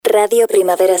Radio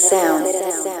Primavera Sound.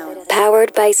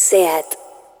 Powered by SEAT.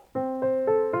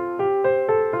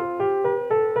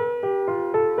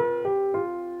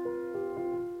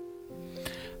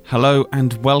 Hello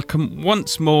and welcome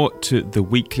once more to the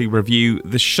Weekly Review,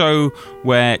 the show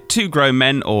where two grown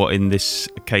men, or in this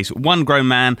case one grown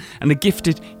man, and a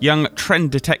gifted young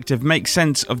trend detective make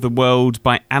sense of the world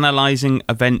by analysing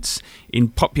events in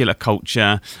popular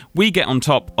culture. We get on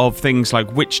top of things like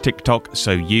which TikTok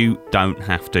so you don't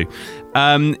have to.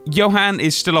 Johan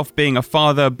is still off being a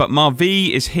father, but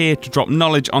Marvi is here to drop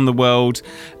knowledge on the world.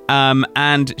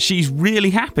 And she's really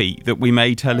happy that we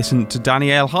made her listen to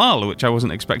Danielle Hall, which I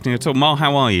wasn't expecting at all. Mar,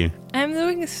 how are you? I'm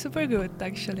doing super good,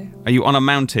 actually. Are you on a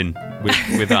mountain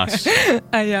with us?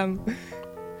 I am.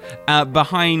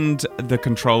 Behind the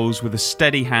controls with a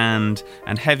steady hand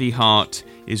and heavy heart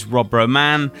is Rob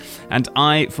Roman. And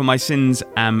I, for my sins,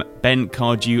 am Ben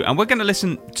Cardew. And we're going to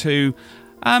listen to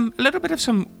a little bit of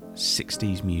some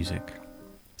 60s music.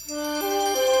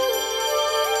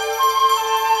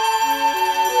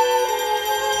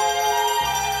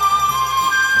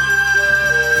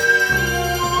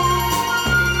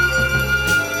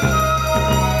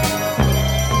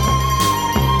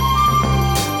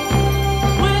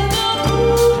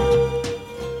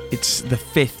 It's the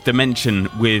fifth dimension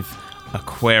with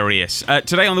Aquarius.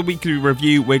 Today on the Weekly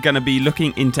Review, we're going to be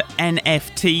looking into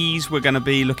NFTs. We're going to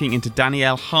be looking into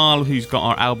Danielle Hall, who's got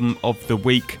our album of the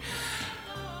week.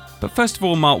 But first of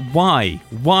all, Mark, why?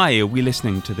 Why are we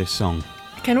listening to this song?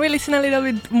 Can we listen a little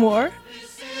bit more?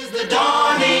 This is the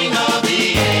dawning of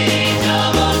the age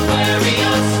of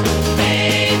Aquarius.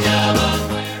 Age of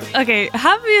Aquarius. Okay,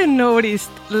 have you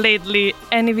noticed lately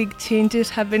any big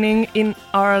changes happening in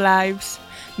our lives?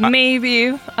 Maybe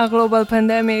a global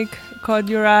pandemic caught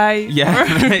your eye. Yeah,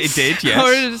 it did, yes.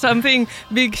 Or something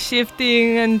big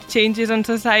shifting and changes on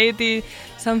society,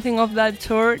 something of that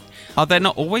sort. Are there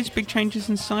not always big changes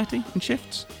in society and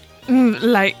shifts?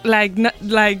 Like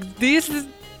this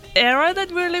era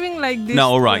that we're living, like this.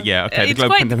 No, all right, yeah, okay. It's the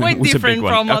global pandemic quite was a different big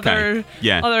one. from Okay,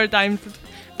 other times.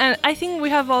 And I think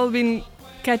we have all been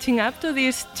catching up to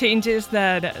these changes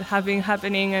that have been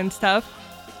happening and stuff.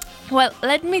 Well,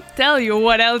 let me tell you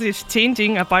what else is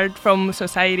changing apart from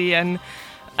society and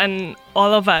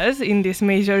all of us in this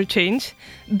major change.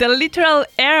 The literal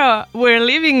era we're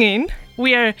living in.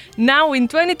 We are now in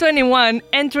 2021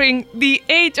 entering the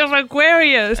age of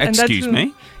Aquarius. Excuse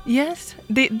me? Yes,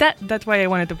 that's why I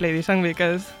wanted to play this song,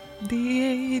 because the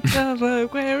age of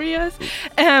Aquarius.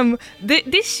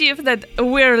 This shift that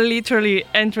we're literally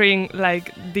entering,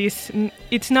 like this,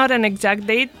 it's not an exact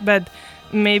date, but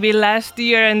maybe last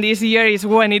year and this year is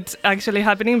when it's actually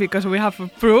happening, because we have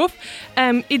proof.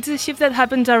 It's a shift that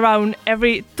happens around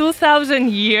every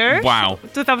 2,000 years. Wow.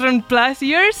 2,000 plus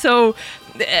years. So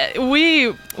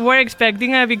we were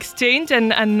expecting a big change,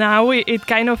 and now it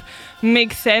kind of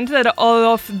makes sense that all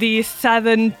of these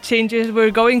sudden changes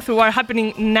we're going through are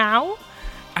happening now.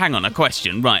 Hang on, a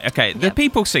question. Right, okay. The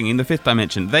people singing The Fifth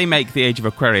Dimension, they make the Age of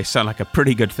Aquarius sound like a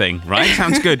pretty good thing, right?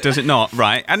 Sounds good, does it not?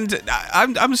 Right. And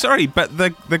I'm sorry, but the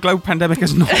global pandemic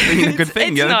has not been a good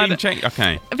thing. It's not. Been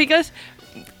okay. Because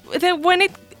when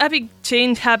a big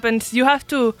change happens, you have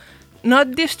to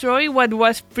not destroy what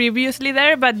was previously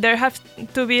there, but there has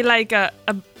to be like a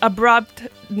abrupt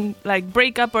like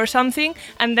breakup or something,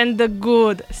 and then the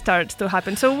good starts to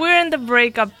happen. So we're in the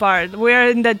breakup part. We're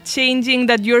in the changing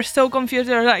that you're so confused.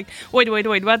 You're like, wait,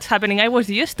 what's happening? I was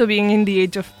used to being in the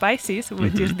age of Pisces,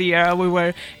 which is the era we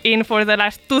were in for the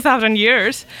last 2,000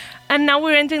 years. And now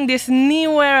we're entering this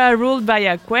new era ruled by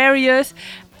Aquarius.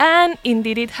 And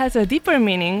indeed, it has a deeper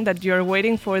meaning that you're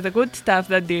waiting for the good stuff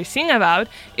that they sing about,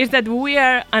 is that we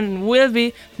are and will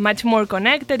be much more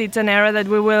connected. It's an era that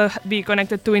we will be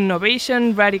connected to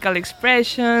innovation, radical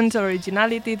expressions,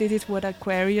 originality. This is what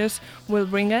Aquarius will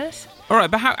bring us. All right,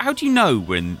 but how do you know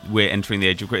when we're entering the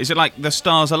age of Aquarius? Is it like the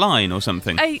stars align or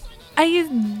something?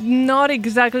 I'm not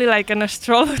exactly like an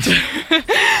astrologer,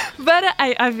 but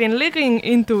I've been looking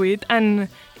into it, and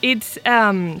it's...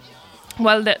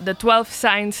 Well, the 12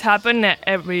 signs happen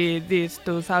every these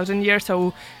 2,000 years,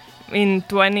 so in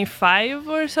 25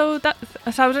 or so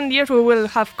 1,000 years we will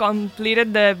have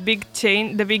completed the big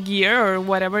change, the big year, or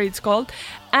whatever it's called.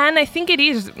 And I think it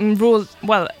is ruled,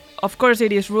 well, of course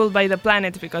it is ruled by the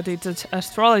planets because it's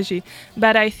astrology,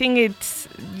 but I think it's,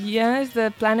 yes,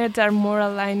 the planets are more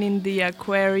aligned in the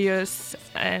Aquarius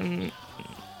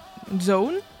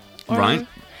zone. Right.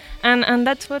 And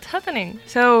that's what's happening.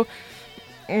 So...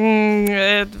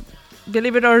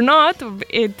 believe it or not,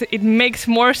 it makes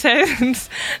more sense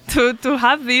to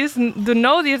have this, to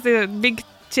know this big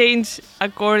change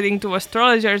according to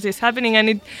astrologers is happening,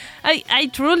 and I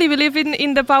truly believe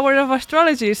in the power of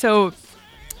astrology. So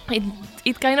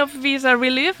it kind of is a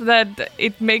relief that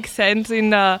it makes sense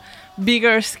in a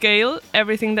bigger scale,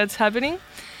 everything that's happening.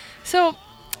 So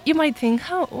you might think,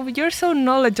 you're so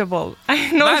knowledgeable.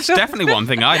 I know That's definitely one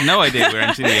thing. I had no idea we were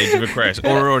entering the age of Aquarius,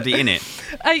 or we're already in it.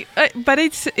 But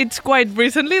it's quite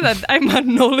recently that I'm a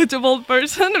knowledgeable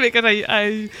person, because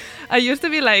I used to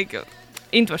be like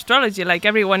into astrology, like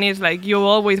everyone is. Like, you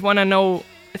always want to know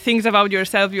things about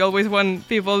yourself. You always want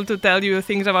people to tell you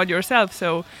things about yourself.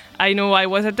 So I knew I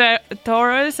was a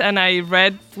Taurus, and I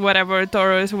read whatever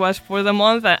Taurus was for the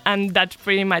month, and that's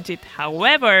pretty much it.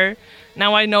 However,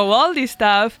 now I know all this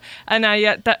stuff, and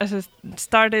I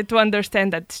started to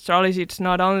understand that astrology, it's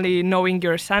not only knowing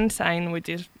your sun sign, which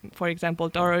is, for example,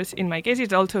 Taurus. In my case,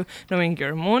 it's also knowing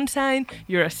your moon sign,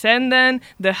 your ascendant,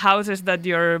 the houses that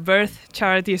your birth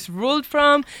chart is ruled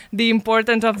from, the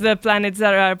importance of the planets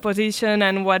that are positioned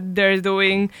and what they're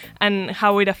doing and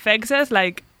how it affects us.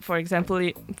 Like, for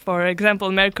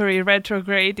example, Mercury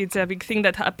retrograde, it's a big thing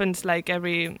that happens like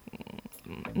every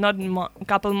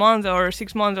couple months or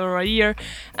 6 months or a year,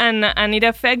 and it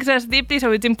affects us deeply,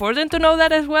 so it's important to know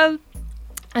that as well.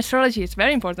 Astrology is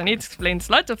very important. It explains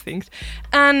lots of things,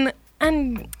 and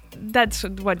that's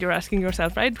what you're asking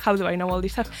yourself, right? How do I know all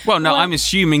this stuff? Well, no, I'm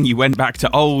assuming you went back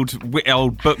to old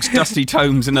books, dusty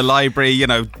tomes in the library,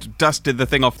 dusted the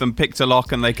thing off them, picked a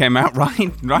lock, and they came out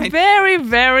right? Very,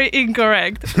 very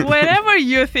incorrect. Whenever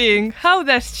you think, how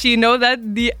does she know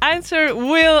that? The answer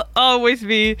will always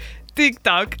be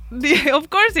TikTok. Of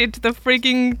course, it's the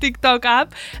freaking TikTok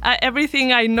app.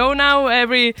 Everything I know now,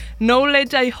 every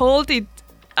knowledge I hold,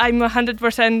 I'm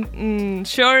 100%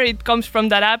 sure it comes from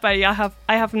that app. I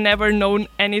have never known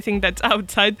anything that's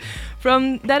outside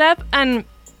from that app, and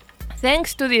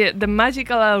thanks to the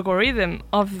magical algorithm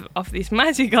of this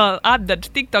magical app that's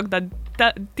TikTok that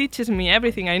teaches me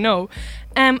everything I know,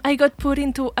 I got put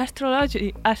into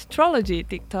astrology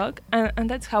TikTok, and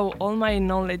that's how all my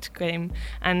knowledge came,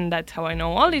 and that's how I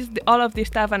know all of this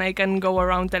stuff, and I can go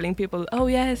around telling people, oh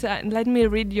yes, let me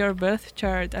read your birth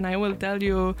chart, and I will tell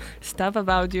you stuff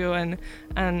about you,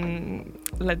 and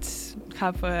let's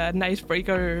have a nice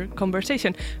breaker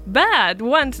conversation. But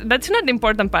that's not the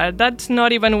important part. That's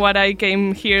not even what I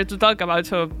came here to talk about.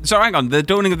 So hang on, the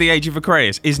dawning of the age of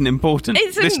Aquarius isn't important.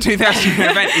 This 2000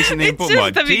 event isn't the important one.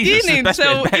 It's just the beginning.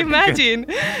 So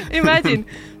imagine.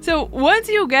 So once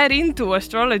you get into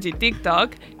astrology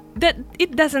TikTok, that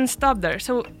it doesn't stop there.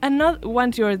 So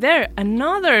once you're there,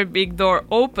 another big door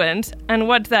opens, and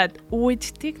what's that?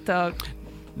 Witch TikTok.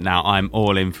 Now I'm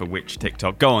all in for witch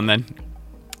TikTok. Go on then.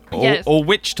 Yes. Or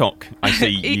witch talk. I see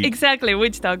you. Exactly,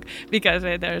 witch talk, because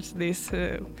there's this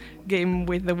game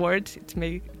with the words.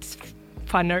 It's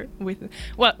funner with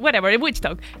whatever, witch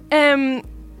talk.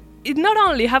 It not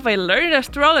only have I learned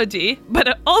astrology,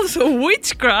 but also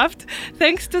witchcraft,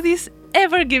 thanks to this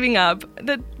ever giving up,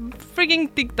 that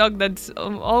freaking TikTok that's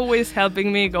always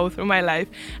helping me go through my life.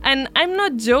 And I'm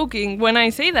not joking when I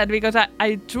say that, because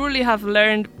I truly have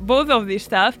learned both of this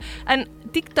stuff, and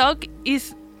TikTok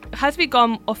has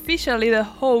become officially the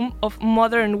home of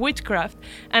modern witchcraft.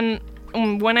 And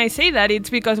when I say that,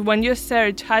 it's because when you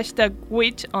search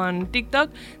 #witch on TikTok,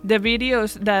 the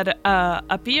videos that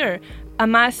appear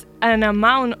amass an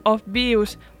amount of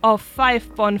views of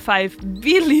 5.5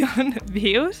 billion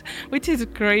views, which is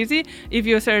crazy. If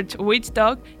you search witch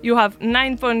talk, you have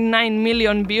 9.9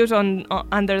 million views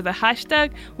under the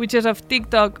hashtag, which is of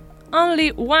TikTok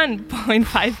only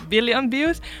 1.5 billion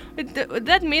views.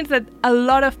 That means that a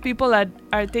lot of people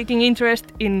are taking interest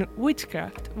in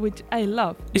witchcraft, which I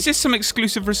love. Is this some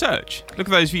exclusive research? Look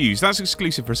at those views. That's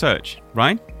exclusive research,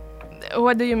 right?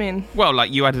 What do you mean? Well,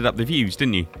 like, you added up the views,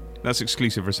 didn't you? That's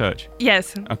exclusive research.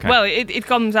 Yes. Okay. Well, it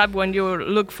comes up when you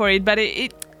look for it, but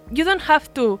you don't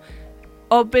have to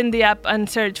open the app and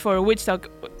search for witch talk.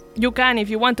 You can if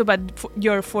you want to, but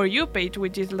your For You page,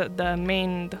 which is the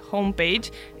main home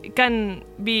page, can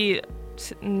be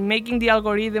making the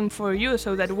algorithm for you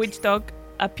so that witch talk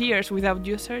appears without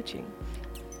you searching.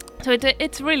 So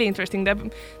it's really interesting.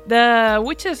 The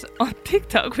witches on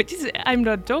TikTok, which is, I'm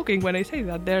not joking when I say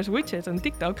that, there's witches on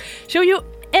TikTok, show you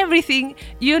everything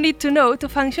you need to know to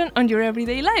function on your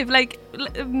everyday life. Like,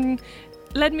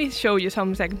 let me show you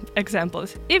some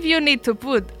examples. If you need to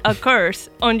put a curse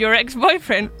on your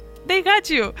ex-boyfriend, they got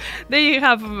you. They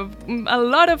have a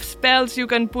lot of spells you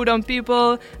can put on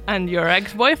people and your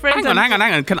ex-boyfriends. Hang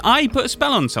on. Can I put a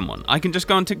spell on someone? I can just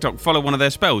go on TikTok, follow one of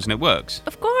their spells, and it works?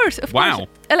 Of course. Wow.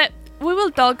 We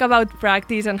will talk about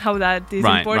practice and how that is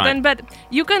Right, important, but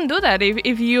you can do that.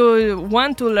 If you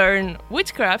want to learn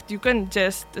witchcraft, you can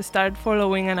just start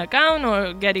following an account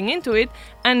or getting into it,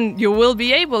 and you will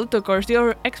be able to curse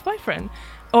your ex-boyfriend.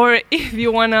 Or if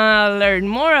you want to learn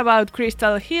more about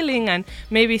crystal healing and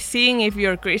maybe seeing if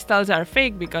your crystals are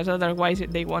fake, because otherwise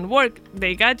they won't work,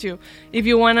 they got you. If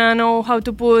you want to know how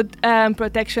to put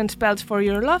protection spells for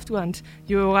your loved ones,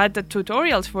 you got the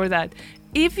tutorials for that.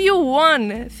 If you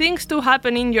want things to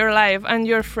happen in your life and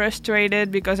you're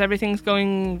frustrated because everything's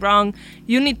going wrong,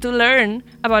 you need to learn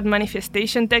about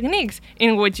manifestation techniques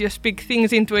in which you speak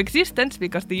things into existence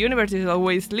because the universe is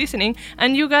always listening,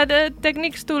 and you got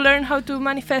techniques to learn how to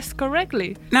manifest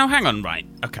correctly. Now, hang on, right?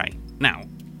 Okay. Now,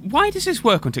 why does this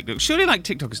work on TikTok? Surely, like,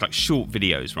 TikTok is like short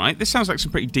videos, right? This sounds like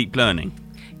some pretty deep learning.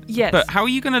 Yes. But how are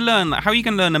you going to learn? How are you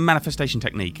going to learn a manifestation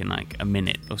technique in like a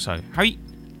minute or so?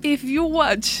 If you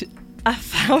watch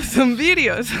 1,000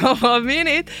 videos of a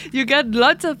minute, you get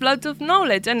lots of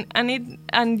knowledge,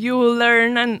 and you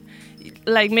learn, and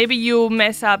like maybe you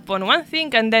mess up on one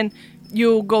thing and then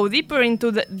you go deeper into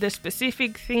the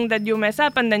specific thing that you mess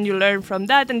up, and then you learn from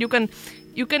that, and you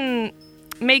can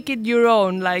make it your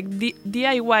own, like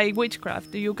DIY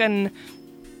witchcraft. You can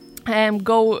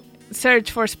go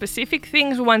search for specific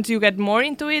things once you get more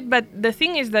into it, but the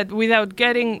thing is that without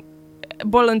getting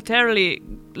voluntarily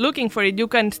looking for it, you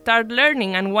can start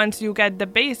learning, and once you get the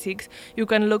basics, you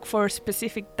can look for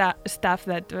specific stuff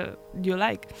that you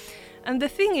like. And the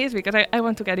thing is, because I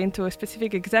want to get into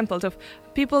specific examples of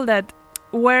people that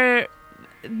were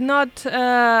not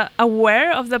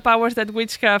aware of the powers that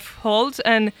witchcraft holds,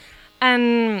 and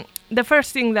the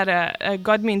first thing that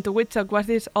got me into witchcraft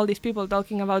was all these people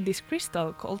talking about this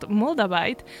crystal called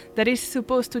Moldavite that is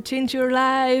supposed to change your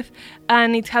life,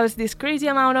 and it has this crazy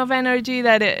amount of energy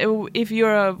that if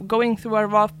you're going through a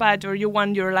rough patch or you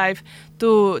want your life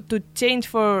to change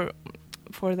for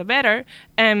the better,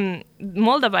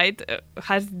 Moldavite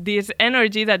has this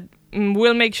energy that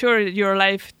will make sure your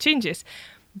life changes.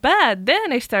 But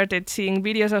then I started seeing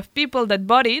videos of people that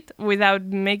bought it without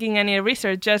making any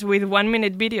research, just with 1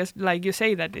 minute videos, like you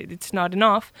say, that it's not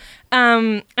enough.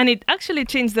 And it actually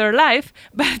changed their life,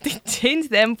 but it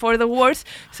changed them for the worse.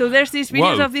 So there's these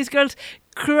videos Whoa. of these girls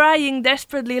crying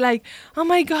desperately, like, "Oh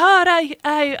my God, I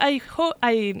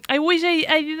wish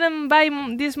I didn't buy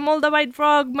this Moldavite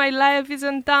frog. My life is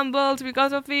in tumbles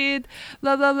because of it.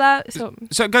 Blah blah blah." So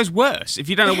it goes worse if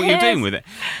you don't know what you're Yes. doing with it.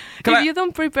 If you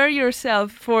don't prepare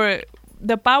yourself for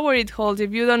the power it holds,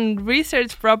 if you don't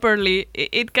research properly,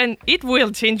 it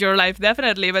will change your life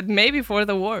definitely, but maybe for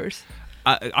the worse.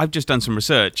 I've just done some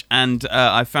research, and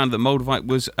I found that Moldavite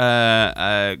was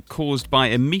caused by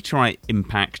a meteorite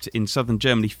impact in southern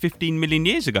Germany 15 million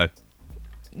years ago.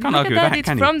 Can't Look argue at with that, that, it's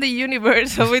can you? from the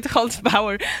universe, so it holds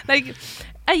power. Like,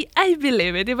 I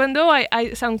believe it, even though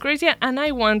I sound crazy, and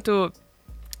I want to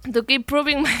keep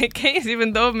proving my case,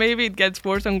 even though maybe it gets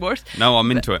worse and worse. No,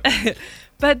 I'm into it.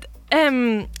 But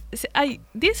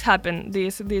this happened.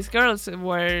 These girls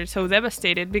were so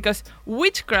devastated because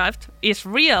witchcraft is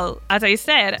real, as I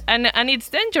said, and it's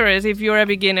dangerous if you're a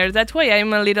beginner. That's why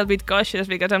I'm a little bit cautious,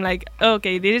 because I'm like,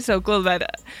 okay, this is so cool, but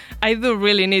I do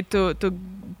really need to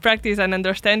practice and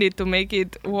understand it to make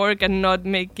it work and not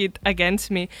make it against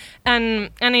me.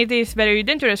 And it is very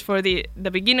dangerous for the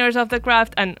beginners of the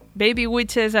craft and baby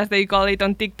witches, as they call it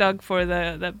on TikTok, for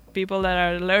the people that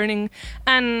are learning.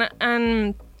 And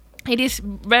it is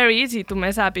very easy to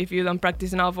mess up if you don't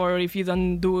practice enough, or if you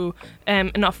don't do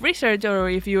enough research, or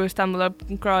if you stumble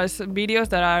across videos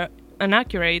that are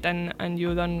inaccurate and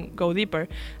you don't go deeper.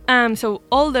 So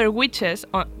older witches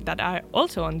that are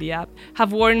also on the app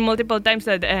have warned multiple times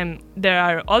that there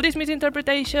are all these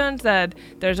misinterpretations, that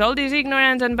there's all this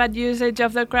ignorance and bad usage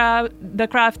of the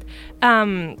craft.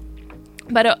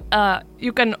 But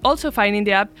you can also find in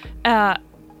the app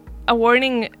a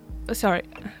warning. Sorry.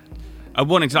 A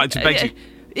warning, so basically...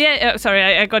 Sorry,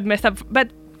 I got messed up.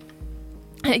 But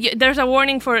there's a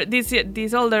warning for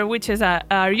these older witches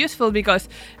are useful, because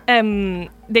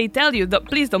they tell you that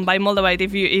please don't buy Moldavite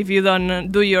if you don't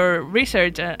do your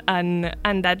research, and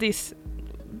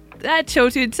that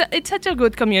shows you it's such a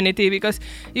good community, because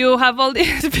you have all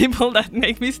these people that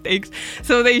make mistakes,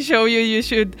 so they show you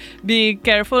should be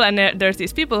careful, and there's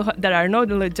these people that are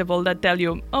knowledgeable that tell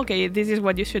you, okay, this is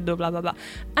what you should do, blah blah blah.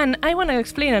 And I want to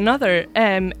explain another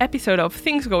episode of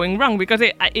things going wrong, because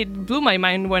it blew my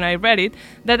mind when I read it,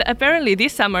 that apparently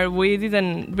this summer we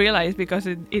didn't realize, because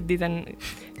it didn't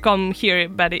come here,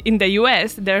 but in the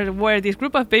US, there were this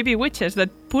group of baby witches that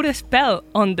put a spell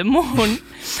on the moon.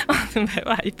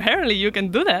 Apparently, you can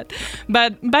do that,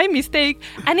 but by mistake.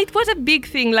 And it was a big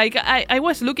thing. Like, I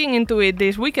was looking into it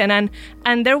this weekend,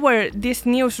 and there were these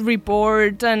news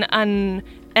reports and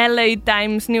LA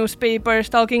Times newspapers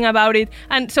talking about it.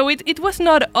 And so it was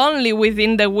not only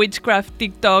within the witchcraft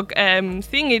TikTok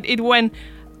thing, it went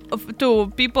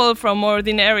to people from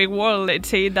ordinary world, let's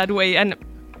say it that way. And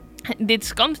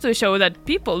this comes to show that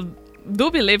people do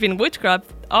believe in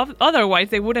witchcraft. Otherwise,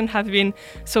 they wouldn't have been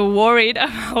so worried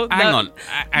about Hang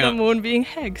the on. moon being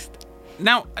hexed.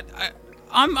 Now,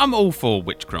 I'm all for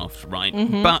witchcraft, right?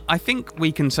 Mm-hmm. But I think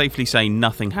we can safely say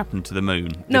nothing happened to the moon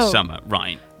this No. summer,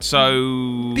 right?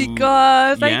 So...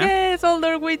 Because I Yeah? guess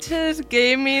older witches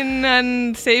came in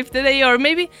and saved the day, or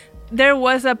maybe there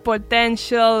was a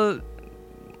potential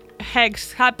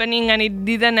hex happening and it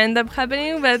didn't end up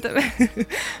happening, but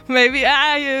maybe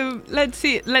let's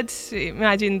see.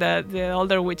 Imagine the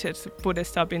older witches put a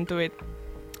stop into it.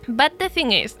 But the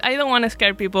thing is, I don't want to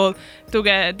scare people to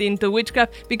get into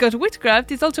witchcraft, because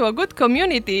witchcraft is also a good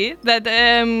community that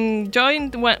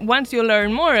once you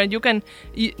learn more, and you can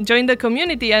join the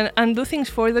community and do things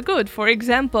for the good. For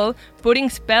example, putting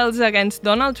spells against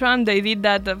Donald Trump. They did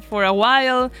that for a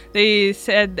while. They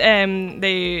said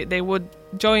they would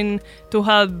join to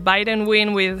help Biden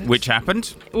win with... Which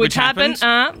happened. Which happened.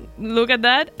 Look at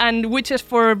that. And Witches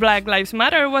for Black Lives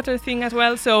Matter was a thing as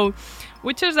well. So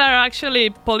witches are actually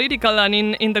political and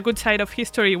in the good side of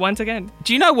history once again.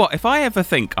 Do you know what? If I ever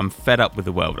think I'm fed up with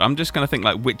the world, I'm just going to think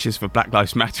like Witches for Black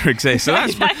Lives Matter exist. So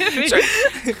that's... Exactly. So,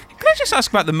 can I just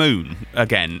ask about the moon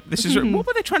again? This is what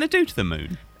were they trying to do to the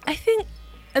moon? I think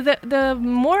the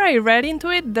more I read into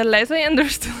it, the less I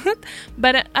understood.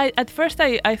 But at first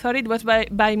I thought it was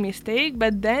by mistake,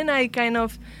 but then I kind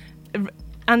of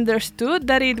understood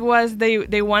that it was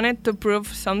they wanted to prove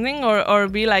something or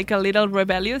be like a little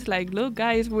rebellious, like, look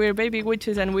guys, we're baby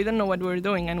witches and we don't know what we're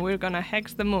doing and we're gonna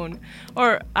hex the moon.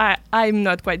 Or I'm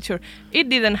not quite sure. It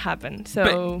didn't happen.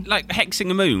 So But like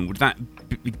hexing a moon, would that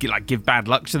like give bad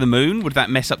luck to the moon? Would that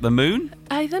mess up the moon?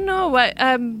 I don't know, but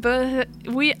I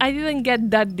didn't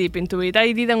get that deep into it.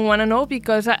 I didn't want to know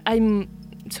because I'm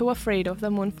so afraid of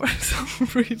the moon for some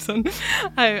reason.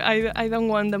 I don't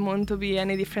want the moon to be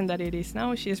any different than it is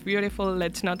now. She's beautiful.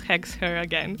 Let's not hex her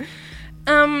again.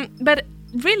 But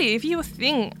really, if you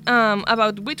think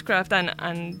about witchcraft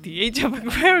and the age of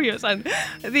Aquarius and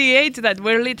the age that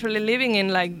we're literally living in,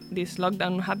 like this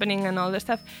lockdown happening and all that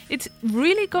stuff, it's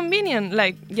really convenient.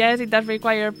 Like, yes, it does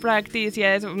require practice.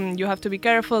 Yes, you have to be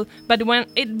careful. But when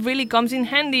it really comes in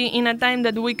handy in a time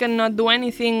that we cannot do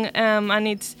anything and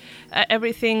it's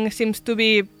everything seems to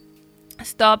be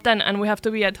stopped and we have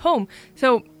to be at home.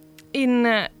 So in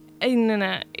an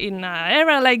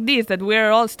era like this that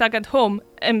we're all stuck at home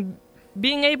and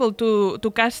being able to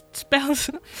cast spells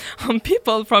on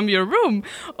people from your room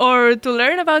or to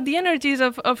learn about the energies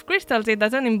of crystals, it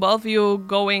doesn't involve you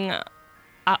going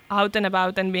out and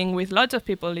about and being with lots of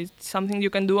people. It's something you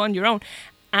can do on your own.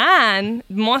 And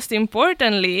most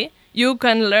importantly, you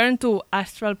can learn to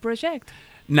astral project.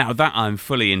 Now that I'm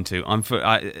fully into.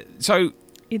 So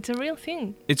It's a real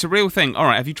thing. it's a real thing. All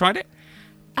right, have you tried it?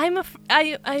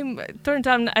 Turns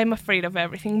out I'm afraid of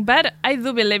everything, but I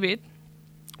do believe it.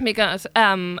 Because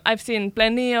I've seen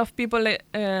plenty of people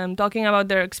talking about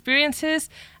their experiences,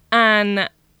 and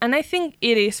I think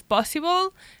it is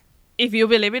possible if you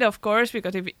believe it, of course.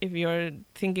 Because if you're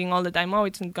thinking all the time, oh,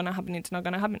 it's not gonna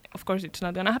happen, of course it's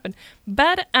not gonna happen.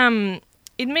 But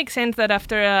it makes sense that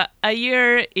after a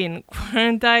year in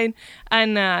quarantine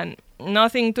and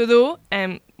nothing to do,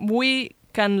 we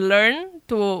can learn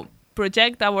to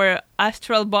project our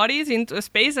astral bodies into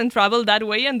space and travel that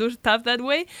way and do stuff that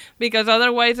way, because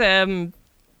otherwise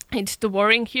it's too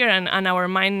boring here and our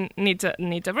mind needs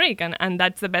a break, and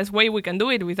that's the best way we can do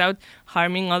it without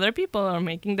harming other people or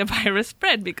making the virus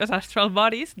spread, because astral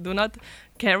bodies do not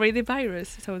carry the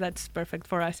virus. So that's perfect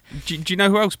for us. Do you know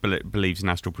who else believes in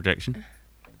astral projection?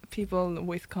 People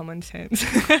with common sense.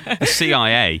 The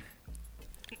CIA.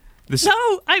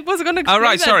 No, I was going to explain Oh,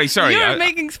 right, that. sorry. You're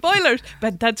making spoilers,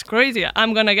 but that's crazy.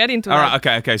 I'm going to get into All that.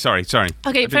 right, okay, sorry. Okay,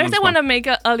 didn't first I want to to make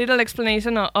a little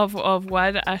explanation of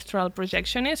what astral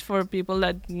projection is for people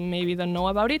that maybe don't know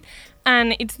about it.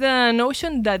 And it's the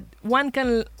notion that one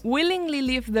can willingly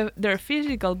leave their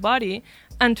physical body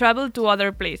and travel to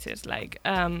other places, like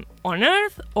on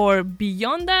Earth or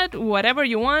beyond that, whatever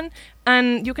you want,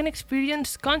 and you can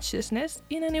experience consciousness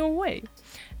in a new way.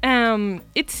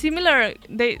 It's similar.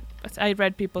 I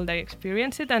read people that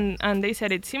experience it, and they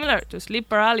said it's similar to sleep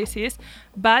paralysis,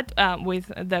 but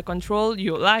with the control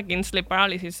you lack in sleep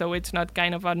paralysis, so it's not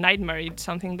kind of a nightmare, it's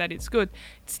something that is good.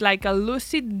 It's like a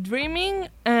lucid dreaming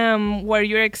where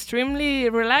you're extremely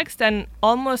relaxed and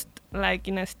almost like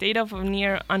in a state of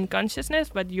near unconsciousness,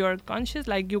 but you're conscious,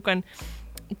 like you can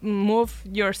move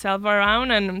yourself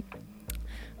around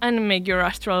and make your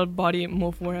astral body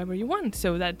move wherever you want.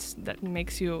 So that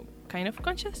makes you kind of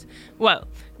conscious. Well,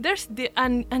 there's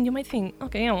and you might think,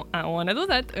 okay, I want to do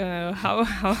that.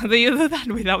 How do you do that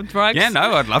without drugs? Yeah,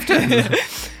 no, I'd love to.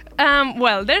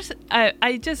 Well, there's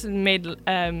I just made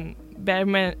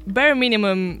bare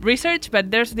minimum research,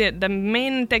 but there's the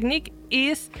main technique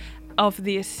is of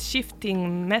this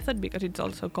shifting method, because it's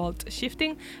also called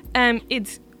shifting.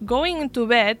 It's going into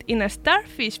bed in a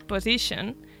starfish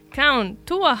position, count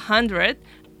to 100,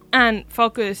 and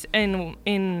focus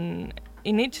in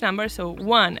each number. So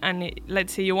 1, and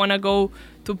let's say you want to go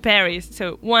to Paris.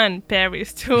 So 1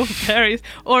 Paris, 2 Paris,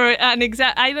 or I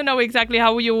don't know exactly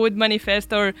how you would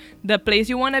manifest or the place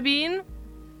you want to be in.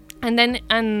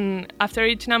 And after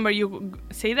each number you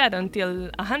say that until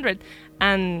 100.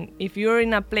 And if you're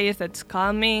in a place that's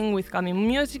calming, with calming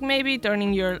music maybe,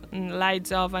 turning your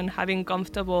lights off and having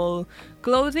comfortable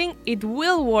clothing, it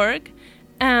will work.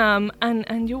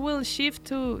 And you will shift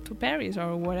to Paris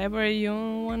or wherever you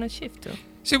want to shift to.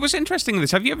 So what's interesting in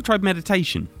this, have you ever tried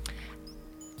meditation?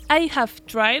 I have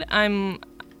tried. I'm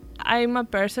a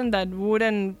person that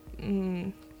wouldn't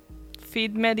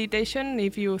fit meditation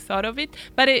if you thought of it,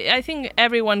 but I think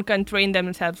everyone can train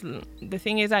themselves. The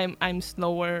thing is, I'm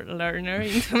slower learner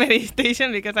into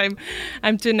meditation because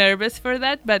I'm too nervous for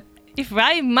that. But if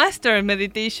I master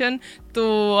meditation to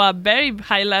a very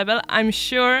high level, I'm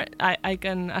sure I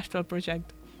can astral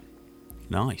project.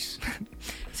 Nice.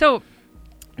 So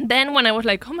then when I was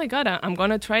like, oh my God, I'm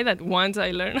going to try that once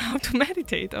I learn how to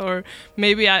meditate, or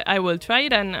maybe I will try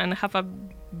it and have a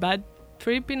bad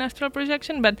trip in astral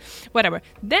projection, but whatever.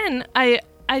 Then I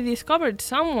discovered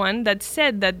someone that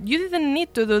said that you didn't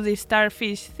need to do this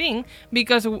starfish thing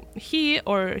because he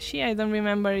or she, I don't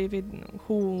remember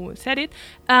who said it,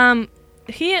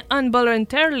 he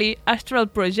involuntarily astral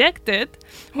projected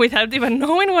without even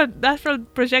knowing what astral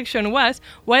projection was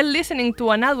while listening to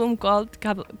an album called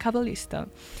Kabbalista.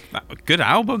 Good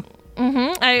album.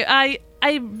 Mm-hmm.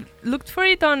 I looked for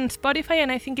it on Spotify,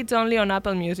 and I think it's only on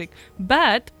Apple Music,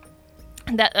 but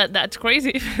that's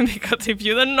crazy because if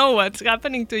you don't know what's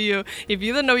happening to you, if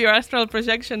you don't know your astral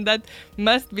projection, that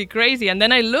must be crazy. And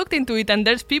then I looked into it, and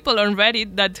there's people on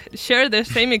Reddit that share the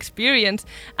same experience,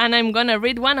 and I'm gonna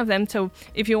read one of them. So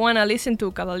if you want to listen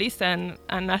to Kabbalista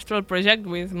and astral project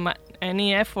with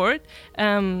any effort,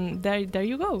 there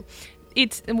you go.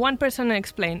 It's one person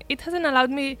explained, it hasn't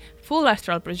allowed me full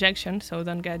astral projection, so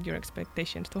don't get your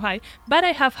expectations too high, but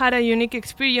I have had a unique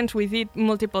experience with it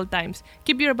multiple times.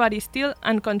 Keep your body still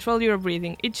and control your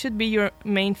breathing. It should be your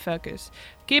main focus.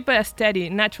 Keep a steady,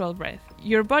 natural breath.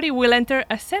 Your body will enter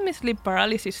a semi-sleep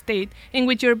paralysis state in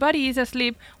which your body is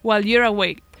asleep while you're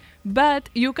awake, but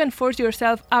you can force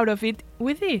yourself out of it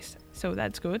with this. So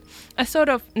that's good. A sort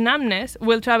of numbness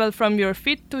will travel from your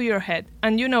feet to your head,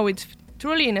 and you know it's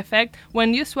truly in effect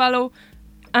when you swallow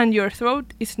and your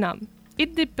throat is numb.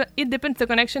 It depends the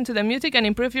connection to the music and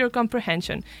improve your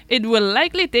comprehension. It will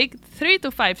likely take 3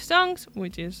 to 5 songs,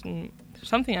 which is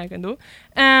something I can do,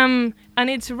 and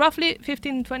it's roughly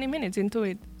 15-20 minutes into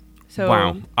it. So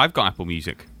wow, I've got Apple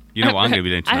Music. You know what I'm going to be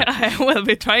doing tonight? I will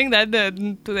be trying that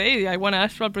today. I want to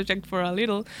astral project for a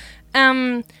little.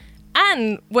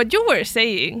 And what you were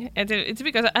saying, it's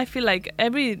because I feel like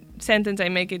every sentence I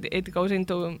make, it goes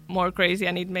into more crazy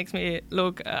and it makes me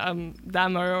look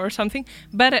dumber or something.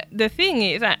 But the thing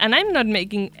is, and I'm not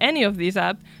making any of this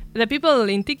up, the people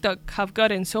in TikTok have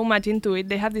gotten so much into it,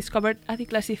 they have discovered a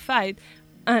declassified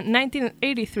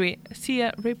 1983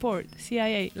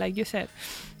 CIA, like you said,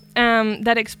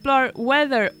 that explore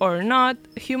whether or not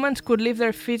humans could leave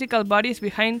their physical bodies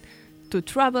behind to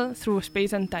travel through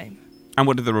space and time. And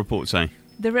what did the report say?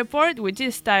 The report, which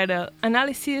is titled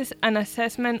Analysis and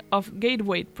Assessment of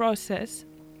Gateway Process,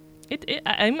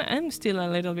 I'm still a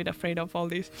little bit afraid of all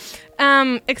this,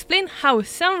 explain how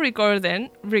some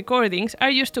recordings are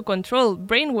used to control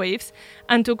brain waves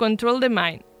and to control the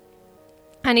mind.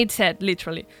 And it said,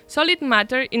 literally, solid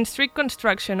matter in strict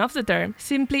construction of the term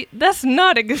simply does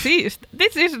not exist.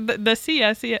 This is the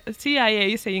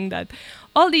CIA saying that.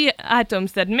 All the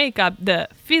atoms that make up the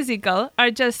physical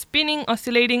are just spinning,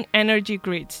 oscillating energy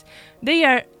grids. They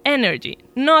are energy,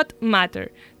 not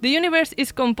matter. The universe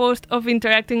is composed of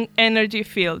interacting energy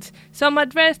fields, some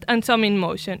at rest and some in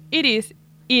motion. It is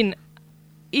in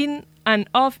and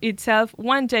of itself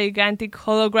one gigantic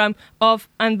hologram of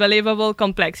unbelievable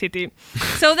complexity.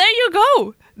 So there you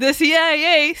go. The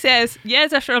CIA says,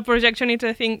 yes, astral projection is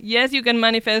a thing. Yes, you can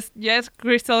manifest. Yes,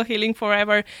 crystal healing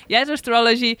forever. Yes,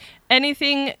 astrology.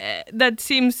 Anything that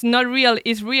seems not real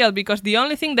is real, because the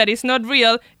only thing that is not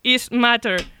real is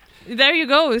matter. There you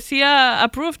go. Sia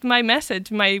approved my message,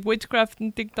 my witchcraft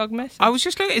TikTok message. I was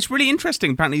just looking. It's really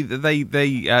interesting. Apparently, that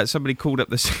they somebody called up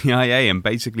the CIA and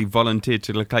basically volunteered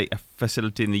to locate a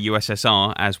facility in the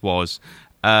USSR, as was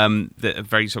a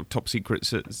very sort of top secret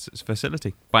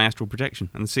facility by astral projection,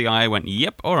 and the CIA went,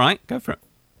 "Yep, all right, go for it."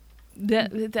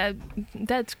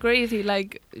 That's crazy.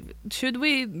 Like, should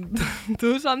we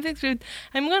do something?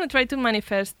 I'm gonna try to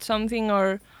manifest something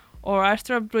or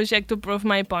astral project to prove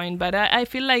my point, but I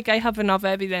feel like I have enough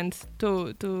evidence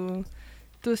to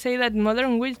say that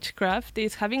modern witchcraft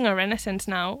is having a renaissance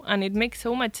now, and it makes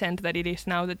so much sense that it is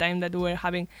now the time that we're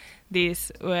having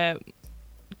this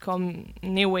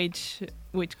new age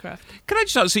witchcraft. Can I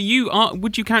just ask,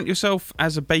 would you count yourself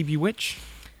as a baby witch?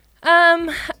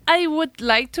 I would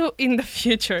like to in the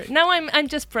future. Now I'm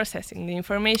just processing the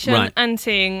information Right. and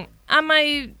saying, am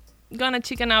I gonna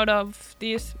chicken out of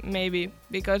this? Maybe,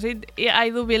 because I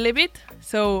do believe it.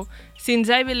 So since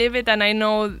I believe it and I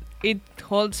know it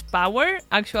holds power,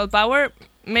 actual power,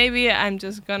 maybe I'm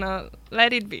just gonna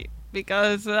let it be,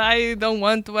 because I don't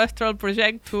want to astral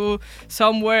project to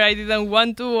somewhere I didn't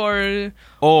want to,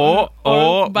 or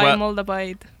buy well,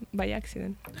 moldavite by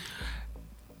accident.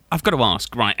 I've got to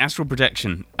ask, right? Astral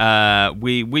projection.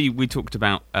 We talked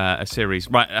about a series,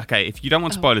 right? Okay, if you don't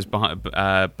want spoilers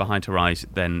behind her eyes,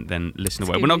 then listen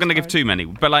away. We're not going to give too many,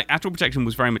 but like astral projection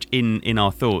was very much in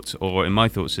our thoughts, or in my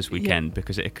thoughts this weekend,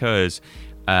 because it occurs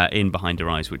in Behind Her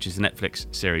Eyes, which is a Netflix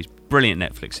series, brilliant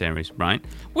Netflix series, right?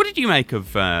 What did you make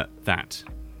of that?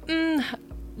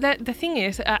 The thing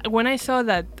is, when I saw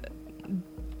that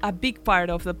a big part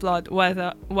of the plot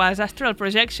was astral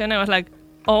projection, I was like,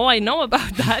 oh, I know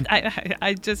about that.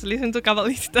 I just listened to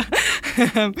Kabbalista.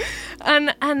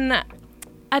 and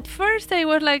at first I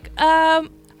was like, I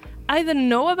don't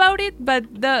know about it, but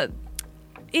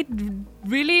it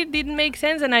really did make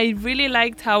sense, and I really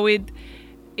liked how it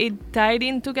tied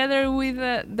in together with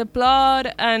the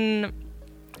plot, and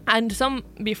some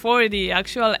before the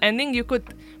actual ending you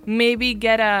could maybe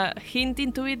get a hint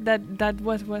into it that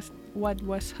was what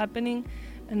was happening.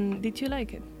 And did you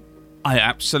like it? I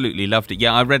absolutely loved it.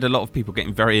 Yeah, I read a lot of people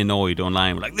getting very annoyed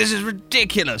online, like, this is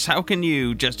ridiculous. How can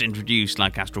you just introduce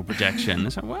like astral projection?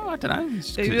 It's like, well, I don't know.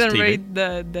 They didn't read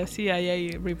the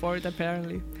CIA report,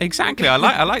 apparently. Exactly. I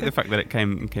like the fact that it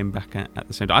came back at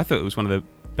the same time. I thought it was one of the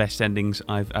best endings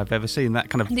I've ever seen. That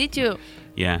kind of, did you?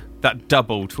 Yeah, that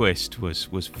double twist was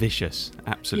vicious,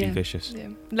 absolutely vicious. Yeah.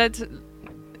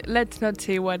 Let's not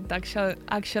say what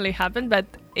actually happened, but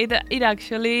it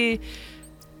actually,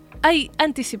 I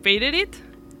anticipated it.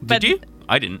 Did you?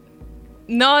 I didn't.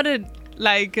 Not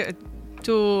like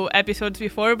 2 episodes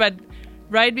before, but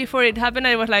right before it happened,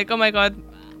 I was like, oh my god,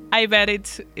 I bet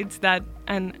it's that,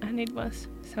 and it was.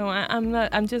 So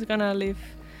I'm just gonna leave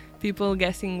people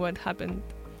guessing what happened.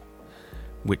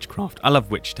 Witchcraft. I love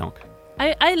witch talk.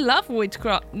 I love witch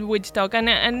talk, and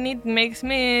it makes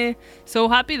me so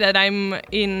happy that I'm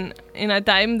in a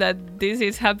time that this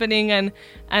is happening,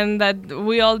 and that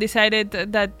we all decided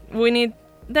that we need,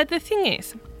 that the thing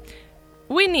is,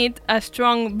 we need a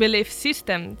strong belief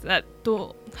system that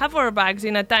to have our backs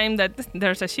in a time that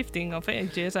there's a shifting of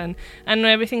ages and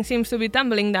everything seems to be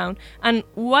tumbling down. And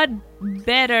what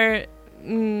better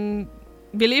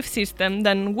belief system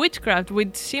than witchcraft,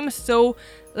 which seems so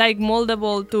like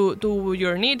moldable to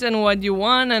your needs and what you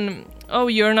want. And oh,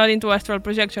 you're not into astral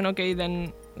projection, okay,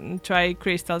 then try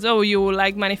crystals. Oh, you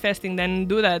like manifesting, then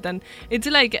do that. And it's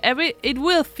like it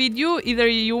will fit you either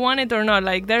you want it or not.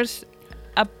 Like there's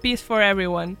a piece for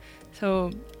everyone.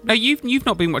 So no, you've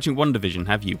not been watching WandaVision,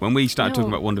 have you? When we started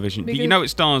talking about WandaVision, you know it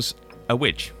stars a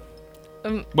witch.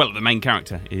 Well, the main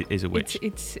character is a witch.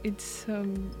 It's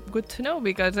good to know,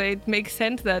 because it makes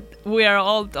sense that we are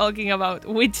all talking about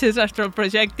witches astral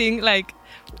projecting. Like,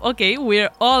 okay, we're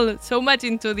all so much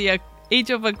into the age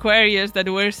of Aquarius that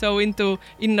we're so into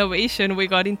innovation, we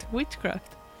got into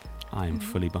witchcraft. I am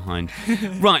fully behind.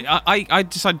 Right, I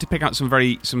decided to pick out some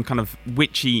kind of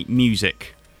witchy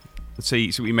music. Let's see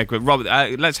what we make of it.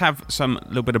 Robert, let's have some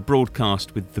little bit of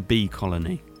broadcast with the Bee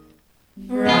Colony.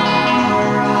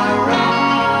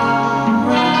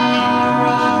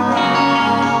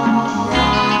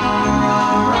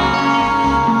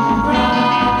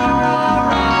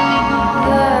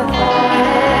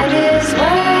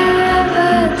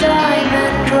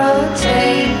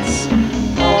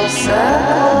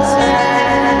 Circles,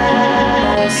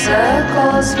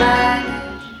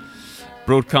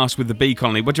 broadcast with the Bee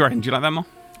Colony. What do you reckon? Do you like that more?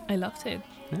 I loved it.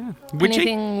 Yeah. Witchy?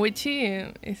 Anything witchy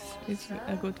is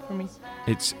good for me.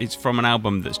 It's from an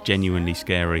album that's genuinely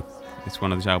scary. It's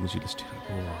one of those albums you listen to.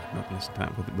 Oh, I'm not going to listen to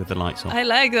that with the lights on. I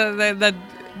like that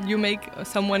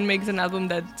someone makes an album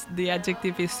that the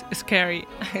adjective is scary.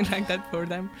 I like that for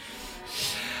them.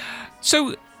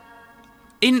 So,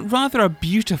 in rather a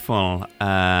beautiful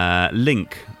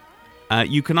link,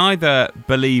 you can either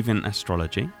believe in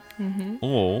astrology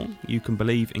or you can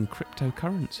believe in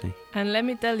cryptocurrency. And let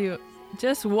me tell you,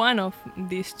 just one of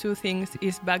these two things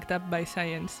is backed up by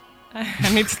science.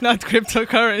 And it's not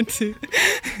cryptocurrency.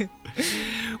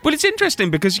 Well, it's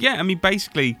interesting because,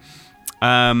 basically,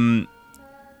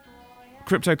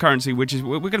 cryptocurrency, which is,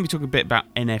 we're going to be talking a bit about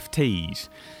NFTs,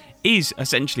 is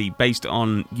essentially based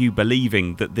on you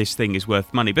believing that this thing is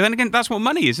worth money. But then again, that's what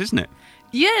money is, isn't it?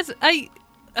 Yes,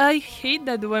 I hate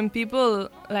that when people,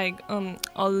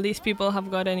 all these people have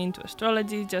gotten into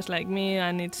astrology just like me,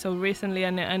 and it's so recently,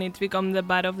 and it's become the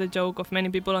butt of the joke of many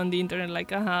people on the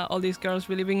internet, all these girls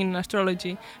believing in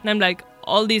astrology. And I'm like,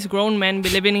 all these grown men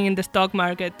believing in the stock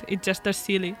market, it's just as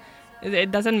silly.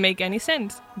 It doesn't make any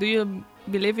sense. Do you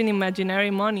believe in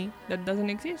imaginary money that doesn't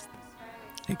exist?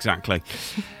 Exactly.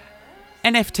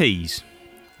 NFTs.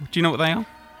 Do you know what they are?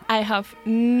 I have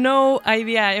no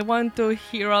idea. I want to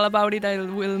hear all about it. I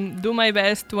will do my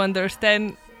best to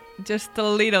understand just a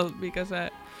little because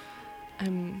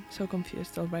I'm so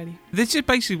confused already. This is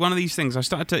basically one of these things I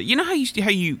started to... You know how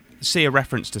you see a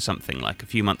reference to something like a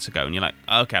few months ago and you're like,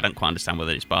 okay, I don't quite understand what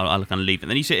it is, but I'll kind of leave it. And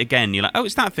then you see it again and you're like, oh,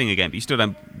 it's that thing again, but you still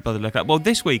don't bother to look it up. Well,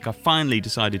 this week I finally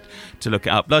decided to look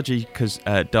it up, largely because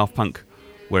Daft Punk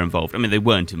were involved. I mean, they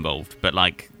weren't involved, but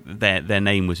their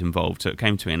name was involved, so it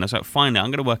came to me and I was like, finally,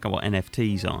 I'm going to work out what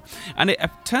NFTs are. And it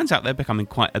turns out they're becoming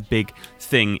quite a big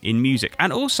thing in music,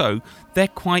 and also they're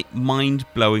quite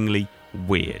mind-blowingly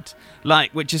weird,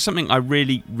 which is something I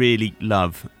really, really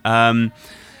love. NFT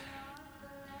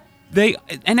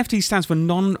stands for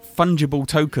non-fungible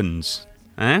tokens.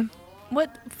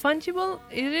 What fungible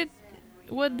is it?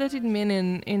 What does it mean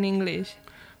in English?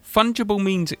 Fungible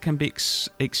means it can be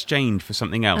exchanged for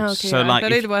something else. Okay, So I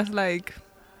thought it was like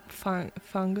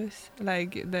fungus,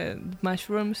 like the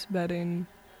mushrooms, but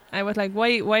I was like,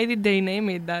 why did they name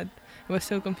it that? I was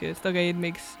so confused. Okay, it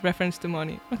makes reference to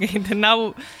money. Okay, then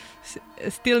now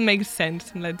still makes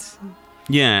sense.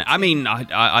 Yeah, I mean,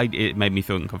 it made me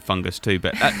think of fungus too.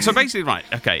 But so basically, right?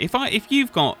 Okay, if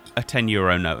you've got a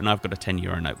 €10 note and I've got a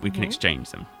 €10 note, we can exchange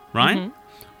them, right? Mm-hmm.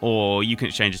 Or you can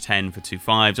exchange a 10 for 2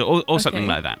 5s or something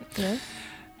like that. Yeah.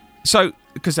 So,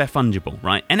 because they're fungible,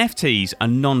 right? NFTs are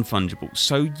non-fungible,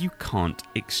 so you can't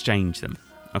exchange them.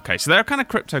 Okay, so they're a kind of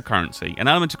cryptocurrency, an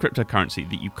element of cryptocurrency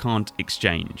that you can't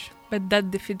exchange. But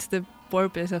that defeats the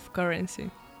purpose of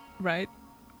currency, right?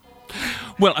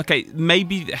 Well, okay,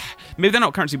 maybe they're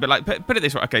not currency, but put it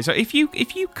this way. Okay, so if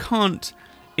you can't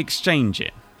exchange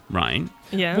it, right?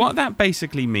 Yeah. What that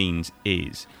basically means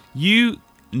is you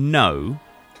know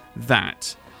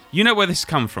that you know where this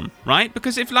come from, right?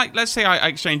 Because if, let's say I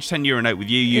exchange €10 note with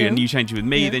you and you change it with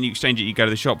me, then you exchange it, you go to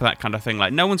the shop, that kind of thing.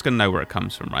 No one's going to know where it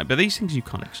comes from, right? But these things you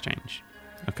can't exchange,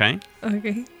 okay?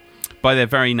 Okay. By their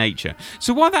very nature.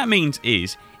 So what that means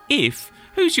is,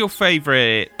 who's your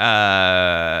favourite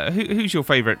who's your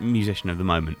favourite musician of the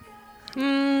moment?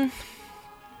 I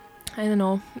don't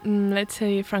know. Let's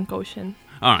say Frank Ocean.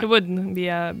 All right. He wouldn't be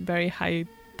a very high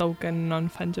token,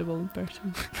 non-fungible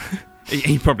person.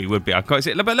 He probably would be.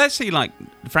 But let's say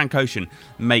Frank Ocean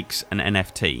makes an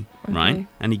NFT, right?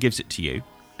 And he gives it to you,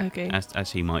 okay,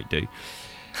 as he might do.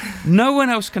 No one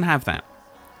else can have that,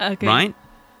 okay, right?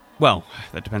 Well,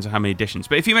 that depends on how many editions.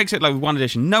 But if he makes it with one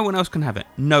edition, no one else can have it.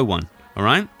 No one. All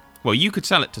right. Well, you could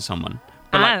sell it to someone,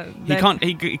 but he can't.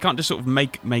 He can't just sort of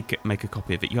make a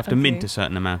copy of it. You have to mint a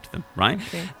certain amount of them, right?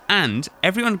 Okay. And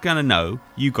everyone's gonna know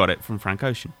you got it from Frank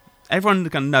Ocean. Everyone's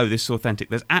going to know this is authentic.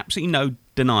 There's absolutely no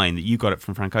denying that you got it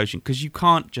from Frank Ocean because you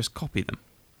can't just copy them.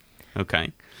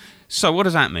 Okay? So what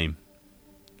does that mean?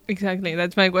 Exactly.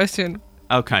 That's my question.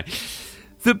 Okay.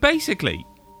 That basically,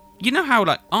 you know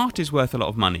how art is worth a lot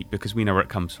of money because we know where it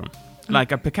comes from. A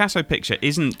Picasso picture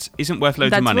isn't worth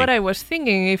loads of money. That's what I was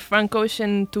thinking. If Frank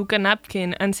Ocean took a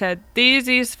napkin and said, "This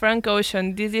is Frank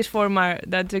Ocean, this is for Mar,"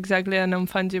 that's exactly a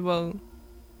non-fungible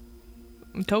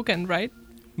token, right?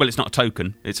 Well, it's not a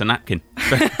token, it's a napkin.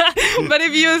 But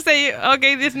if you say,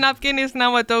 okay, this napkin is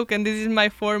now a token, this is my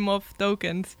form of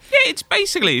tokens. Yeah, it's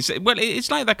basically,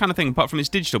 it's like that kind of thing, apart from it's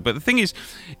digital. But the thing is,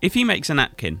 if he makes a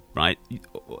napkin, right,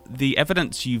 the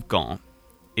evidence you've got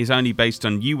is only based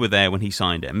on you were there when he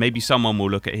signed it. And maybe someone will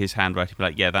look at his handwriting and be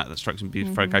like, yeah, that strikes me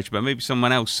as a coach. But maybe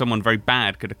someone very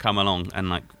bad could have come along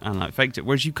and faked it.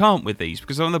 Whereas you can't with these,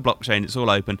 because on the blockchain, it's all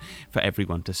open for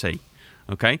everyone to see.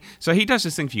 Okay, so he does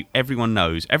this thing for you. Everyone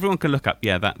knows. Everyone can look up.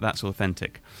 Yeah, that's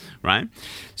authentic, right?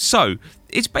 So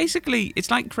it's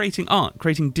like creating art,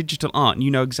 creating digital art, and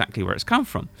you know exactly where it's come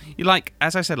from. You like,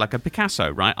 as I said, like a Picasso,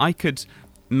 right? I could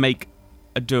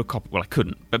do a copy. Well, I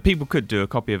couldn't, but people could do a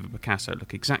copy of a Picasso,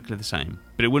 look exactly the same,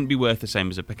 but it wouldn't be worth the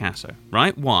same as a Picasso,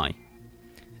 right? Why?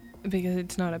 Because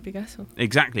it's not a Picasso.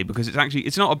 Exactly, because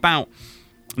it's not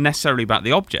necessarily about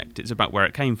the object. It's about where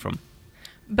it came from.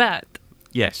 But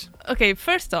yes. Okay,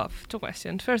 first off, two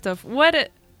questions. First off,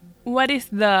 what is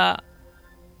the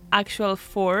actual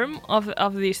form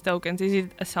of these tokens? Is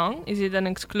it a song? Is it an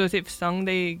exclusive song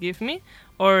they give me?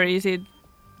 Or is it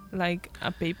like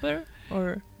a paper?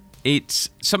 Or it's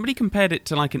somebody compared it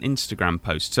to like an Instagram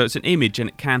post. So it's an image and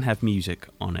it can have music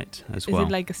on it as well. Is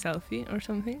it like a selfie or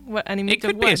something? What, an image it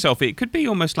could of be what? a selfie. It could be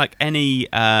almost like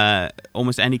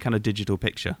almost any kind of digital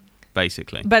picture,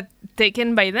 basically. But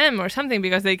taken by them or something,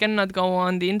 because they cannot go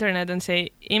on the internet and say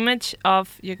image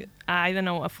of I don't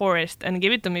know, a forest and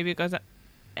give it to me, because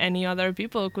any other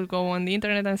people could go on the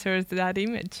internet and search that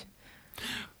image.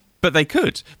 But they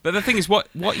could. But the thing is, what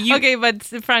you... Okay, but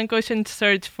Frank Ocean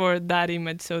searched for that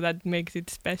image, so that makes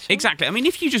it special. Exactly. I mean,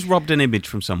 if you just robbed an image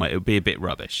from somewhere, it would be a bit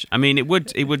rubbish. I mean, it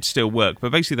would still work.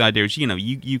 But basically the idea is,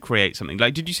 you create something.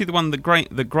 Like, did you see the one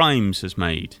that Grimes has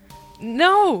made?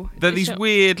 No. They're these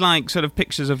weird, like, sort of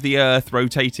pictures of the Earth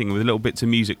rotating with little bits of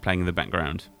music playing in the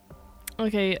background.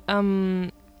 Okay,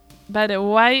 but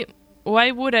why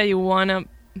would I wanna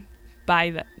buy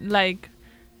that? Like,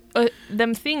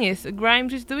 the thing is,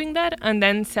 Grimes is doing that and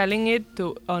then selling it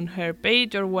on her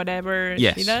page or whatever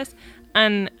she does,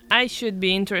 and I should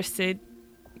be interested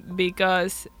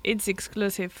because it's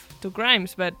exclusive to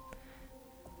Grimes. But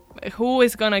who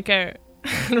is gonna care,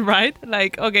 right?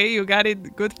 Like, okay, you got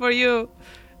it, good for you.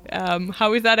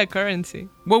 How is that a currency?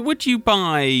 Well, would you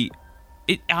buy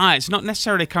it? It's not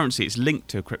necessarily a currency. It's linked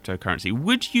to a cryptocurrency.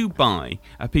 Would you buy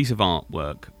a piece of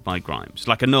artwork by Grimes,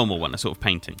 like a normal one, a sort of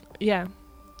painting? Yeah.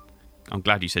 I'm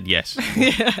glad you said yes.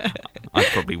 I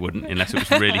probably wouldn't unless it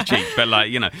was really cheap. But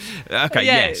okay,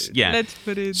 yes, yeah. Let's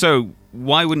put it. So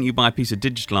why wouldn't you buy a piece of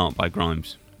digital art by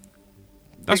Grimes?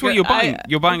 That's what you're buying.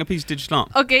 You're buying a piece of digital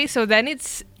art. Okay, so then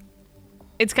it's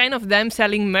kind of them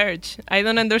selling merch. I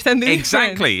don't understand the difference.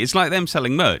 Exactly. It's like them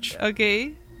selling merch.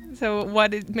 Okay. So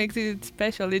what makes it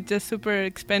special? It's just super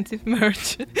expensive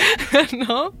merch.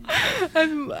 No?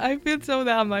 I feel so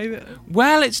dumb.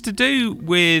 Well, it's to do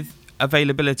with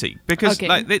availability, because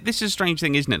this is a strange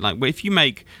thing, isn't it? Like, if you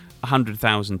make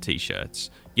 100,000 t-shirts,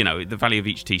 the value of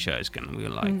each t-shirt is going to be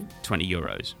like 20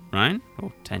 euros, right?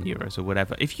 Or 10 euros or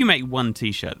whatever. If you make one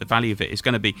t-shirt, the value of it is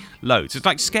going to be loads. It's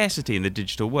like scarcity in the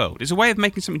digital world. It's a way of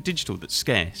making something digital that's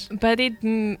scarce. But it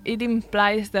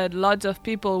implies that lots of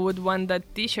people would want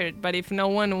that t-shirt. But if no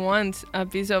one wants a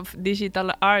piece of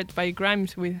digital art by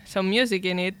Grimes with some music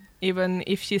in it, even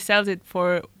if she sells it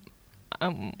for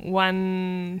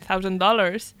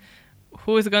 $1,000,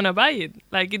 who's gonna buy it?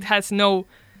 Like, it has no,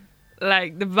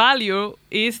 like, the value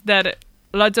is that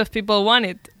lots of people want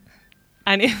it,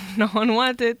 and if no one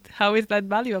wants it, how is that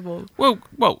valuable? Well,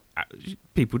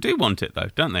 people do want it though,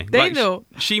 don't they? They do.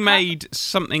 She made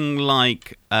something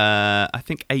like I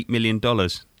think $8 million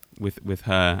with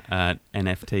her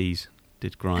NFTs.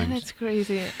 Did Grimes? That's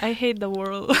crazy. I hate the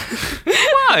world.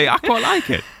 Why? I quite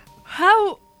like it.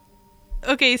 How?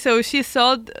 Okay, so she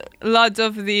sold lots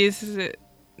of these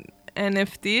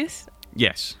NFTs.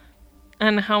 Yes.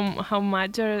 And how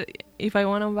much if I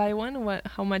want to buy one,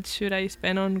 how much should I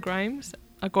spend on Grimes,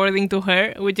 according to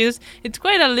her? It's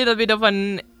quite a little bit of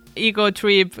an ego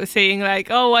trip, saying like,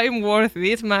 oh, I'm worth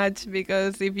this much,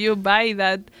 because if you buy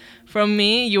that from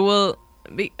me, you will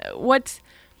be...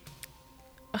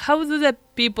 How do the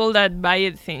people that buy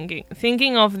it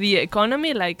thinking of the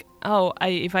economy, like, oh,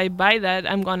 if I buy that,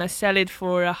 I'm gonna sell it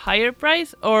for a higher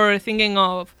price, or thinking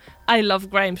of, I love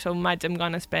Grimes so much, I'm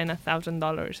gonna spend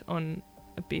 $1,000 on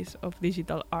a piece of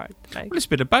digital art? Like, well, it's a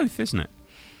bit of both, isn't it?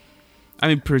 I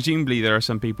mean, presumably there are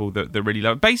some people that really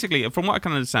love... Basically, from what I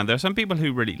can understand, there are some people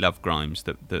who really love Grimes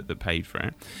that paid for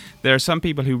it. There are some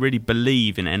people who really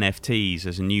believe in NFTs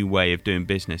as a new way of doing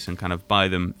business and kind of buy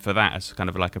them for that as kind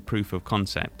of like a proof of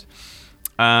concept.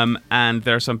 And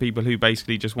there are some people who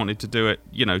basically just wanted to do it,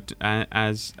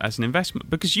 as an investment,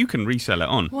 because you can resell it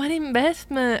on. What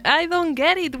investment? I don't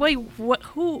get it. Wait, what?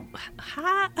 Who?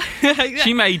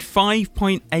 She made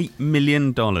 $5.8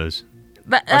 million.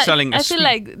 But I feel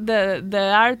like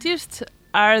the artists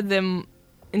are the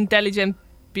intelligent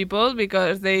people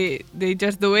because they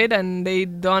just do it and they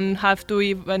don't have to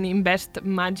even invest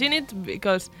much in it,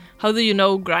 because how do you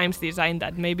know Grimes designed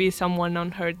that? Maybe someone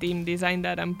on her team designed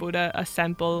that and put a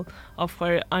sample of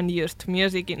her unused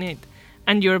music in it,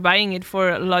 and you're buying it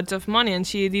for lots of money and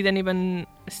she didn't even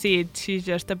see it, she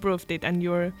just approved it, and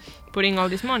you're putting all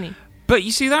this money. But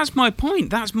you see, that's my point.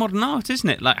 That's modern art, isn't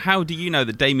it? Like, how do you know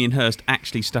that Damien Hirst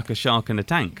actually stuck a shark in a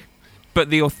tank? But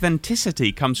the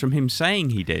authenticity comes from him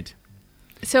saying he did.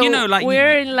 So You know, like,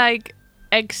 we're in like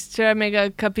extra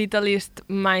mega capitalist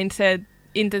mindset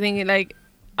into thinking like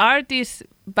art is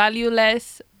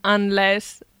valueless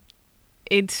unless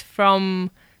it's from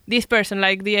this person.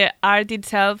 Like the art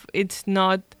itself, it's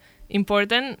not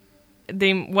important.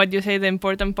 What you say, the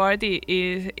important part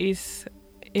is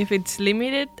if it's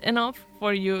limited enough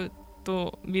for you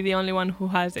to be the only one who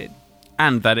has it.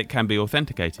 And that it can be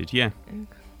authenticated, yeah.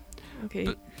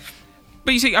 Okay.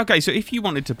 But you see, okay, so if you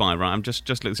wanted to buy, right, I'm just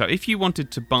looking this up. If you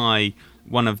wanted to buy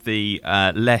one of the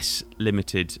less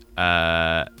limited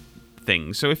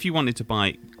things, so if you wanted to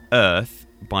buy Earth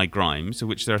by Grimes, of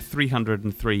which there are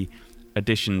 303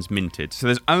 editions minted, so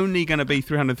there's only going to be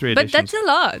 303 But editions. that's a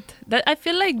lot. That I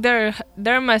feel like there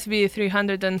must be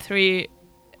 303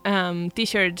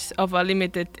 T-shirts of a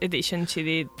limited edition she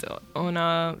did on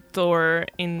a tour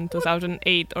in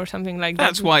 2008 or something like that.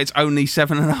 That's why it's only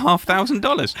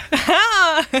 $7,500.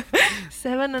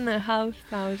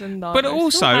 $7,500. But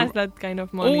also- who has that kind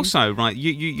of money? Also, right,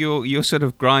 your sort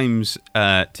of Grimes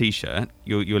T-shirt,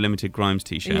 your limited Grimes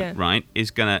T-shirt, Yeah. right, is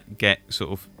gonna get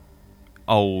sort of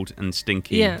old and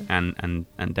stinky Yeah. and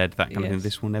dead, that kind of thing. Yes.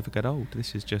 This will never get old.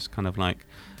 This is just kind of like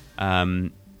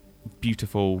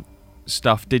beautiful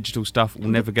stuff. Digital stuff will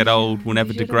never get old, will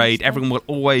never Digital degrade. stuff. Everyone will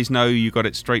always know you got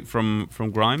it straight from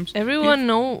Grimes. Everyone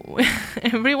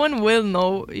will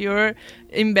know you're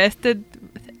invested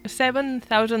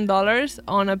 $7,000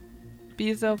 on a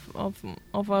piece of a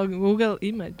Google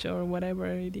image or whatever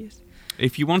it is.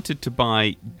 If you wanted to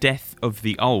buy Death of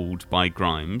the Old by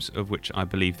Grimes, of which I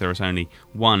believe there is only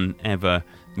one ever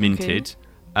minted,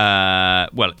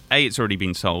 well, A, it's already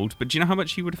been sold, but do you know how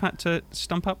much you would have had to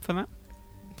stump up for that?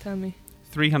 Tell me.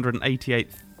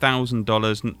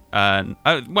 $388,000.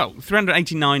 Well,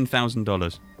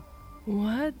 $389,000.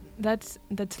 What? That's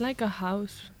like a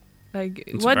house. Like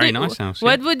It's what a very do- nice house,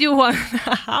 What yeah. would you want?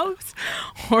 A house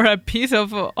or a piece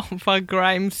of a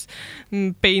Grimes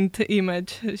paint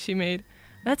image she made?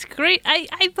 That's great. I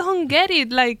don't get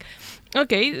it. Like,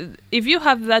 okay, if you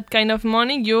have that kind of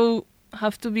money, you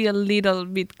have to be a little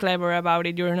bit clever about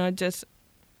it. You're not just,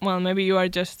 well, maybe you are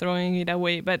just throwing it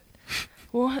away, but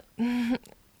what?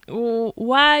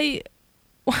 Why?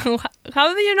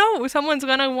 How do you know someone's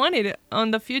gonna want it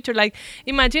on the future? Like,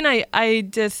 imagine I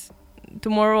just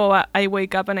tomorrow I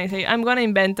wake up and I say I'm gonna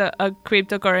invent a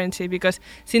cryptocurrency, because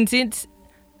since it's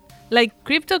like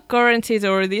cryptocurrencies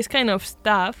or this kind of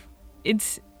stuff,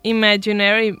 it's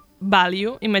imaginary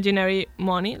value, imaginary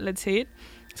money, let's say it.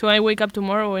 So I wake up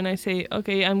tomorrow and I say,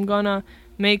 okay, I'm gonna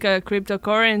make a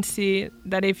cryptocurrency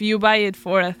that if you buy it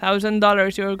for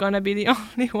 $1,000, you're gonna be the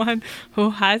only one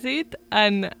who has it,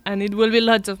 and it will be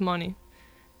lots of money.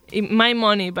 My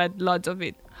money, but lots of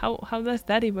it. How does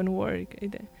that even work?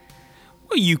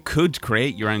 Well, you could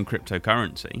create your own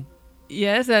cryptocurrency.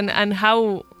 Yes, and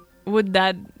how would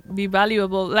that be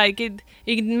valuable? Like it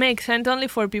makes sense only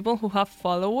for people who have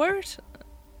followers.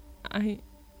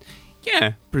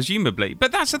 Yeah, presumably.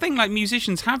 But that's the thing, like,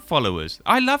 musicians have followers.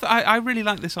 I really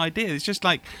like this idea. It's just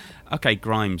like, okay,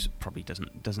 Grimes probably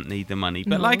doesn't need the money,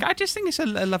 but No. like, I just think it's a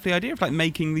lovely idea of like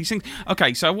making these things.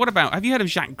 Okay, so what about, have you heard of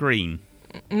Jacques Green?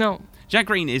 No. Jacques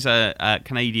Green is a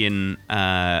Canadian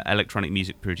electronic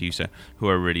music producer who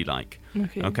I really like.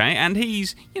 Okay. And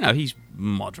he's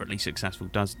moderately successful,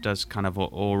 does kind of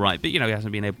all right, but he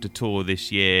hasn't been able to tour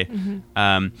this year.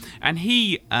 Mm-hmm. And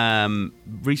he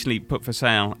recently put for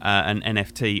sale an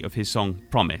NFT of his song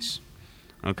Promise.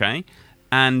 Okay,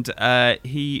 and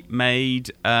he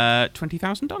made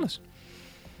 $20,000.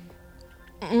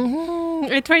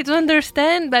 I try to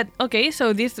understand, but okay,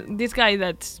 so this guy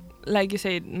that's, like you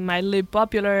said, mildly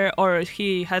popular, or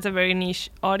he has a very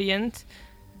niche audience.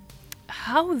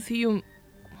 How do you...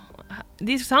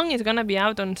 This song is gonna be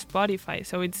out on Spotify,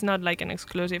 so it's not like an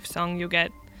exclusive song you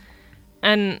get.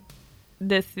 And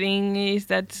the thing is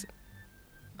that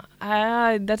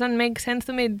it doesn't make sense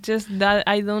to me, just that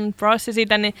I don't process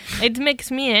it, and it makes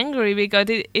me angry, because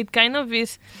it kind of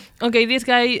is, okay, this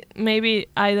guy, maybe,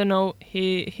 I don't know,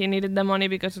 he needed the money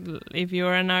because if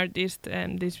you're an artist,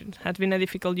 this has been a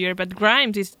difficult year, but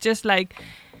Grimes is just like,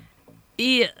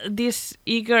 this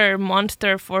eager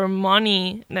monster for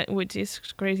money, which is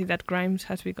crazy that Grimes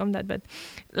has become that. But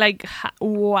like,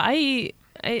 why?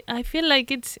 I feel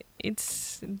like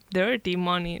it's dirty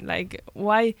money. Like,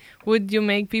 why would you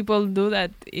make people do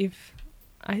that? If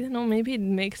I don't know, maybe it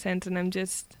makes sense, and I'm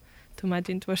just too much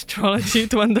into astrology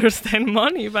to understand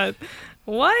money. But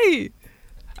why?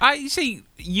 I see.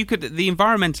 You could. The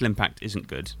environmental impact isn't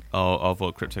good of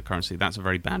cryptocurrency. That's a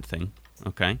very bad thing.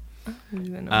 Okay.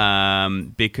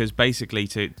 Because basically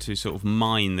to sort of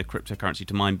mine the cryptocurrency,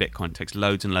 to mine Bitcoin, takes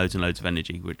loads and loads and loads of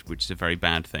energy, which is a very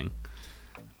bad thing.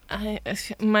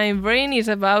 My brain is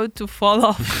about to fall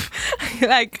off.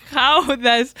 Like, how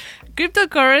does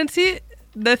cryptocurrency?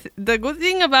 The good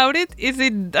thing about it is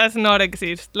it does not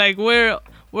exist. Like, we're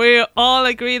all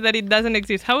agree that it doesn't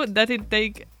exist. How does it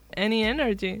take any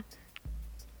energy?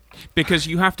 Because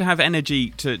you have to have energy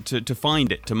to find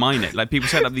it, to mine it. Like, people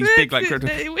set up these big like crypto.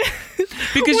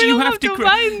 Because we you don't have to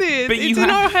find it. But it's in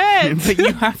our head. But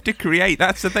you have to create.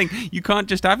 That's the thing. You can't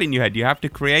just have it in your head. You have to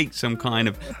create some kind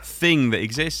of thing that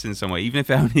exists in some way, even if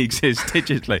it only exists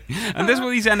digitally. And that's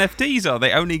what these NFTs are.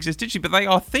 They only exist digitally, but they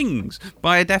are things.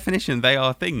 By a definition, they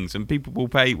are things, and people will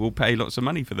pay lots of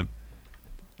money for them.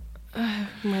 Oh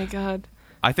my God.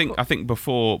 I think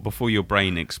before your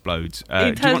brain explodes.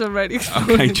 It has already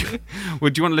exploded. Okay.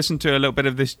 Would you want to listen to a little bit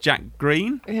of this Jack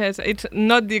Green? Yes, it's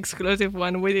not the exclusive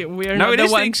one. We are no, not it the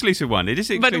is one. the exclusive one. It is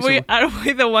the exclusive. But are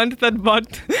we the ones that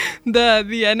bought the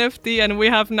NFT and we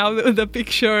have now the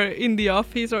picture in the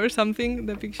office or something?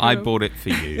 The picture. I bought it for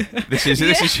you. This is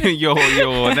your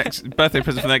next birthday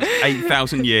present for the next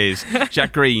 8,000 years.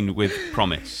 Jack Green with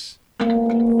Promise.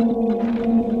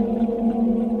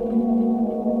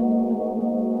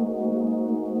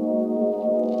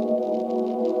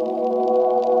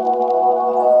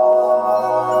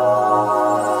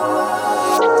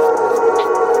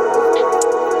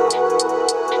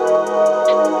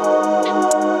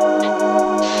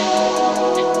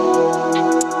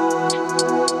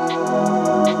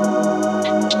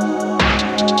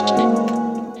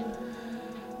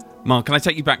 Mark, can I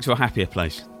take you back to a happier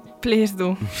place? Please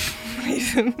do.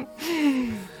 Please.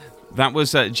 That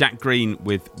was Jack Green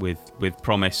with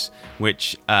Promise,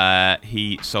 which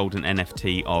he sold an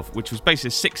NFT of, which was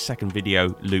basically a 6-second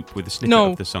video loop with a snippet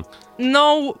of the song.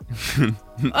 No.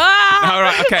 All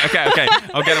right, okay.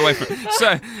 I'll get away from it.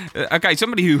 So, okay,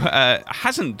 somebody who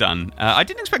hasn't done... I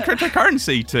didn't expect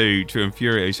cryptocurrency to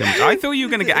infuriate you so much. I thought you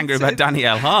were going to get angry about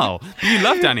Daniel Hall. You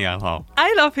love Daniel Hall.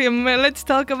 I love him. Let's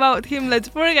talk about him. Let's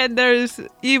forget there's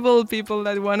evil people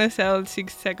that want to sell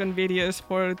 6-second videos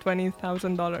for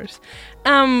 $20,000.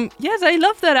 Yes, I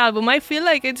love that album. I feel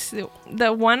like it's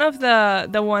the one of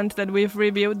the ones that we've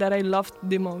reviewed that I loved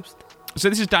the most. So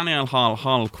this is Daniel Hall,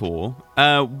 Hardcore.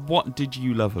 What did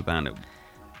you love about it?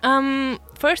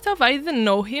 First off, I didn't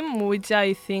know him, which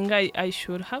I think I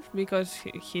should have, because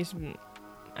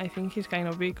I think he's kind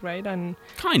of big, right? And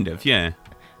kind of, yeah.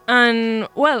 And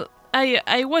well,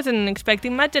 I wasn't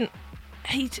expecting much, and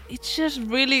it just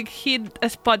really hit a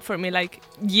spot for me. Like,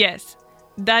 yes,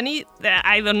 Danny,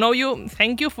 I don't know you.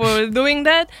 Thank you for doing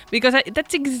that, because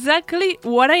that's exactly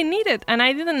what I needed, and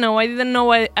I didn't know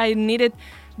I needed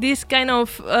this kind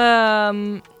of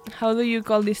how do you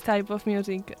call this type of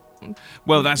music?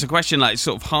 Well, that's a question, like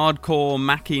sort of hardcore,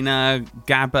 Machina,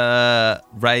 Gabba,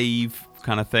 rave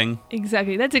kind of thing.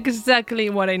 Exactly. That's exactly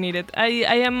what I needed. I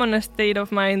am on a state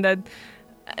of mind that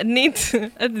needs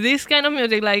this kind of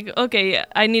music. Like, okay,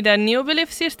 I need a new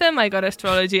belief system. I got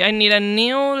astrology. I need a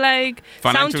new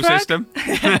financial soundtrack. System.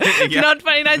 Yeah. Not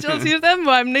financial system,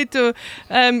 but I need to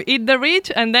eat the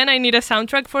rich, and then I need a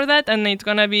soundtrack for that, and it's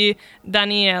gonna be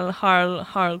Daniel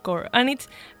Hardcore. And it's,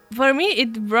 for me,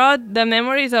 it brought the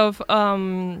memories of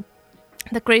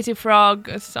the Crazy Frog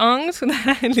songs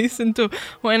that I listened to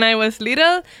when I was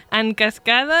little, and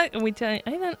Cascada, which I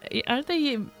don't, are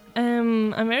they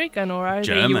American or are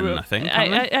German, they Europe? I think.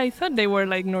 I thought they were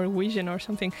like Norwegian or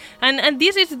something. And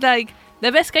this is like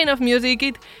the best kind of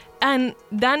music. And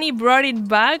Danny brought it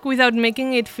back without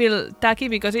making it feel tacky,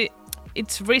 because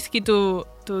it's risky to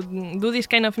do this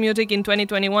kind of music in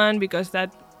 2021, because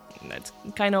that's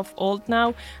kind of old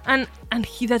now. And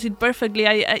he does it perfectly.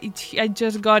 I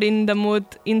just got in the mood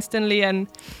instantly, and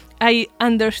I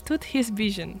understood his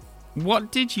vision.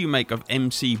 What did you make of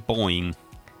MC Boing?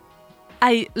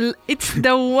 It's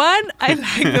the one I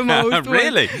like the most.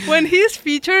 Really? When he's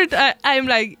featured, I'm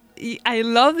like, I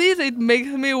love this. It makes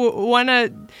me wanna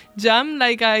jump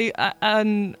like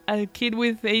a kid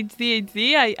with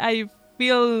ADHD. I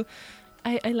feel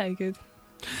I like it.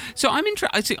 So I'm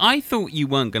interested. I thought you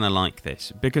weren't going to like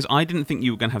this, because I didn't think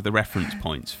you were going to have the reference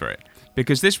points for it.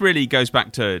 because this really goes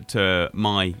back to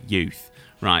my youth,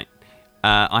 right?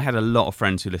 I had a lot of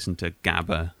friends who listened to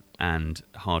Gabba and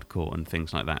hardcore and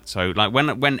things like that. So like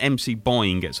when MC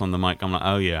Boing gets on the mic, I'm like,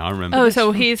 oh yeah, I remember. Oh, this.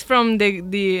 so he's from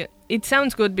the. It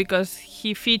sounds good because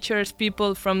he features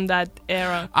people from that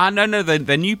era. No,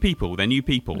 they're new people. They're new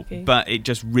people, Okay. but it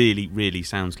just really, really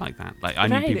sounds like that. Like I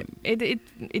knew Right. people.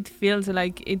 It feels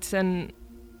like it's an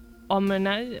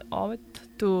homage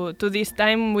to this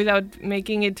time without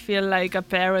making it feel like a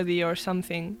parody or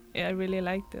something. Yeah, I really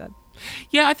liked that.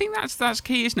 Yeah, I think that's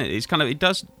key, isn't it? It's kind of, it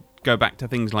does go back to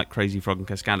things like Crazy Frog and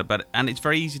Cascada, and it's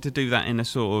very easy to do that in a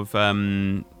sort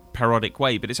of parodic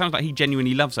way. But it sounds like he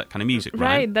genuinely loves that kind of music, right?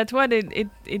 Right, that's what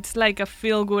it's like a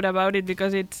feel good about it,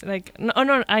 because it's like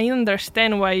no, I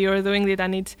understand why you're doing it,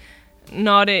 and it's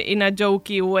not in a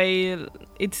jokey way.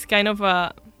 It's kind of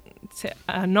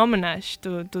an homage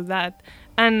to that.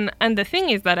 And the thing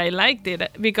is that I liked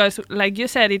it because, like you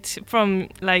said, it's from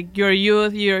like your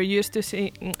youth. You're used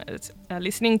to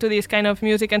listening to this kind of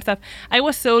music and stuff. I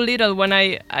was so little when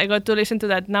I got to listen to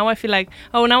that. Now I feel like,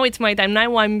 oh, now it's my time.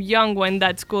 Now I'm young when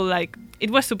that's cool. Like, it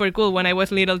was super cool when I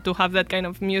was little to have that kind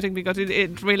of music, because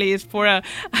it really is for a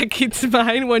kid's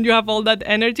mind when you have all that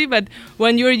energy. But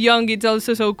when you're young, it's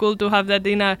also so cool to have that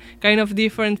in a kind of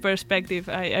different perspective.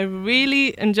 I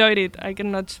really enjoyed it. I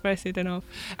cannot stress it enough.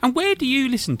 And where do you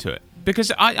listen to it?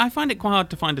 Because I find it quite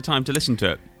hard to find a time to listen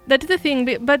to it. That's the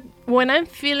thing. But when I'm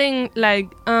feeling like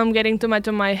I'm getting too much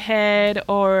on my head,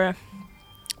 or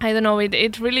I don't know,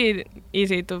 it's really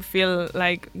easy to feel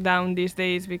like down these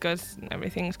days because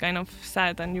everything's kind of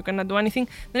sad and you cannot do anything.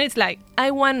 Then it's like, I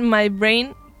want my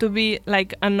brain to be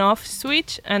like an off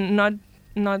switch and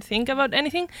not think about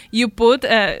anything. You put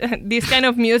this kind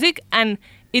of music and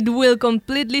it will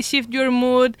completely shift your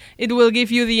mood. It will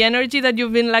give you the energy that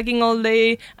you've been lacking all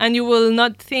day, and you will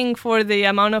not think for the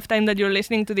amount of time that you're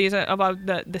listening to this about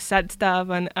the sad stuff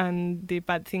and the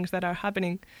bad things that are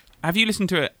happening. Have you listened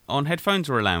to it on headphones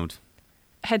or aloud?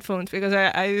 Headphones, because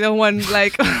I don't want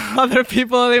like other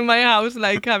people in my house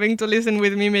like having to listen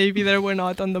with me. Maybe they were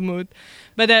not on the mood.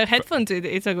 But headphones,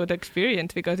 it's a good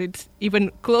experience because it's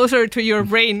even closer to your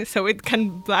brain, so it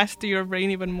can blast to your brain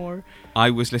even more.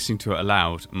 I was listening to it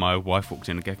aloud. My wife walked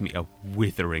in and gave me a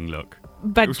withering look. It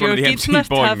But was one your of the kids MC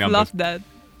must Boing have numbers. loved that.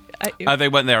 They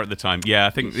weren't there at the time. Yeah,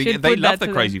 I think Should they put love that the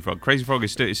to Crazy Frog. Crazy Frog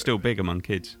is still big among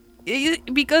kids.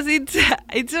 Because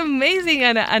it's amazing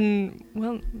and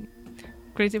well,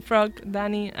 Crazy Frog,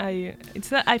 Danny, I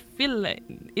feel like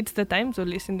it's the time to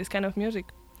listen this kind of music.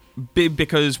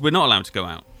 Because we're not allowed to go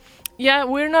out. Yeah,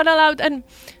 we're not allowed, and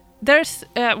there's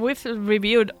we've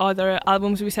reviewed other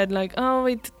albums. We said like, oh,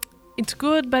 it's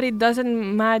good, but it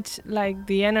doesn't match like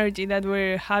the energy that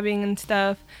we're having and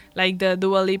stuff, like the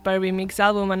Dua Lipa remix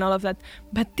album and all of that.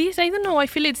 But this, I don't know, I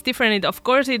feel it's different. Of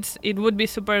course, it would be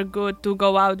super good to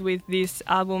go out with this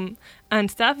album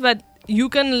and stuff, but you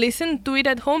can listen to it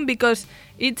at home because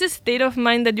it's a state of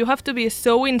mind that you have to be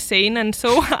so insane and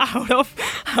so out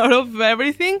of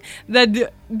everything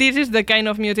that this is the kind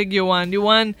of music you want. You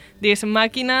want this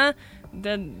máquina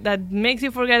that makes you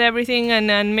forget everything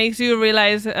and makes you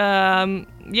realize,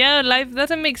 life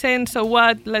doesn't make sense, so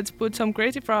what? Let's put some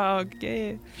Crazy Frog.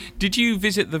 Yeah. Did you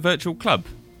visit the virtual club?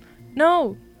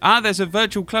 No. There's a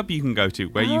virtual club you can go to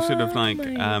where you sort of like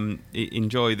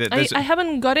enjoy that. I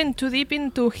haven't gotten too deep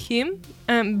into him,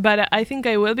 but I think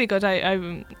I will because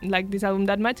I like this album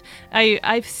that much.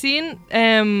 I've seen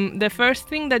the first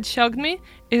thing that shocked me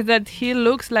is that he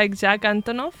looks like Jack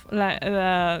Antonoff, like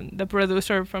the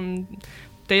producer from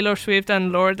Taylor Swift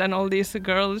and Lorde and all these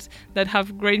girls that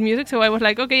have great music. So I was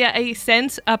like, okay, yeah, I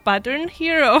sense a pattern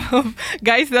here of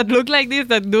guys that look like this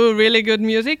that do really good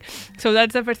music. So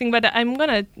that's the first thing. But I'm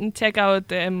gonna check out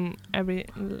the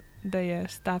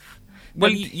stuff.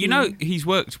 Well, you know, he's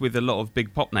worked with a lot of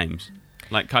big pop names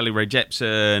like Kylie Rae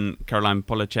Jepsen, Caroline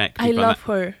Polachek. I love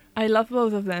her. I love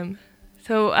both of them.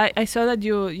 So I saw that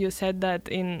you said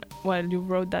that you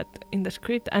wrote that in the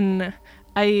script, and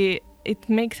it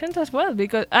makes sense as well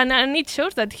because and it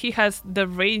shows that he has the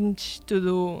range to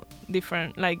do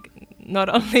different, like not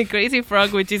only Crazy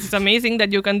Frog, which is amazing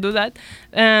that you can do that,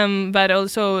 but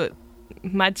also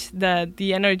match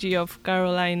the energy of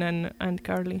Caroline and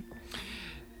Carly.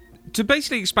 To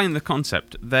basically explain the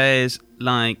concept, there's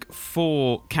like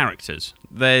 4 characters.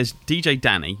 There's DJ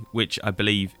Danny, which I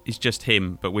believe is just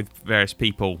him, but with various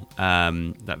people,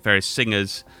 that various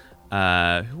singers. Who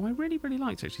I really, really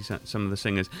liked, actually, some of the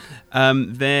singers.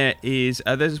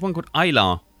 There's one called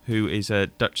Ayla, who is a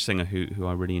Dutch singer who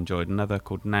I really enjoyed. Another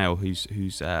called Nail, who's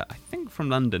I think from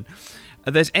London.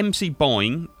 There's MC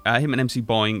Boing, him and MC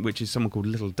Boing, which is someone called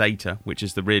Little Data, which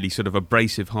is the really sort of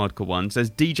abrasive hardcore ones. There's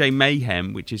DJ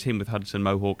Mayhem, which is him with Hudson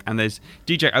Mohawk, and there's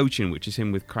DJ Ochin, which is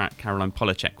him with Caroline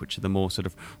Polachek, which are the more sort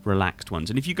of relaxed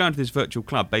ones. And if you go into this virtual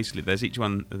club, basically, there's each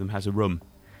one of them has a room,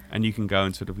 and you can go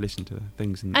and sort of listen to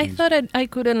things. I thought I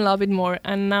couldn't love it more,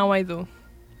 and now I do.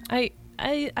 I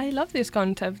love this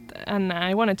concept, and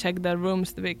I want to check the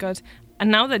rooms because. And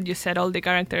now that you said all the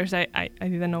characters, I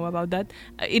didn't know about that.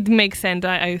 It makes sense.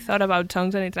 I thought about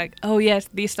songs and it's like, oh yes,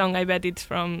 this song, I bet it's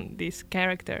from this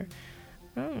character.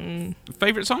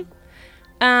 Favourite song?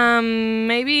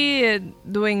 Maybe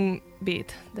Doing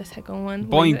Beat, the second one.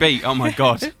 Boing Beat, oh my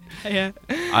god. Yeah.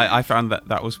 I found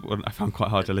that was one I found quite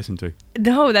hard to listen to.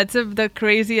 No, that's the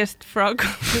craziest frog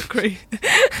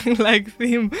like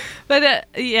theme. But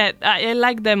yeah, I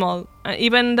like them all.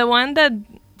 Even the one that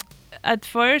at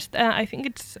first, I think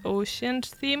it's Ocean's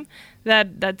theme.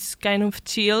 That's kind of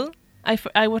chill.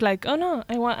 I was like, oh no,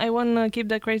 I want to keep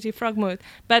the crazy frog mood.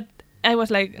 But I was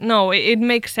like, no, it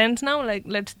makes sense now. Like,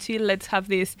 let's chill. Let's have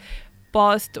this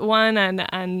post one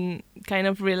and kind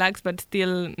of relax, but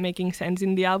still making sense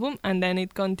in the album. And then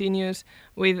it continues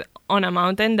with On a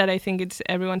Mountain, that I think it's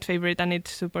everyone's favorite and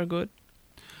it's super good.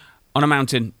 On a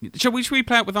Mountain. Shall we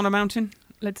play it with On a Mountain?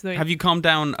 Let's do it. Have you calmed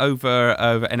down over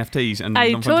NFTs and I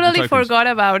non-fungible totally tokens? forgot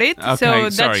about it. Okay, so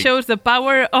that sorry. shows the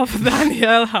power of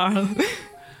Daniel Harl.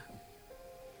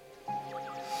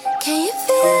 Can you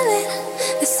feel it?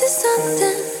 This is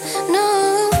something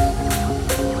new.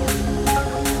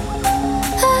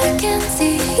 I can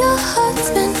see your heart's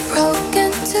been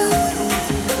broken too.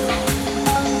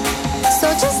 So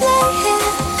just lay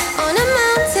here on a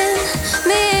mountain,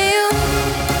 me and you.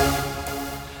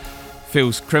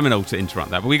 Feels criminal to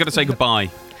interrupt that, but we got to say goodbye.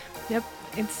 Yep,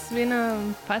 it's been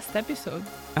a fast episode.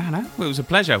 I don't know. Well, it was a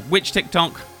pleasure. Witch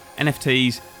TikTok,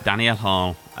 NFTs, Daniel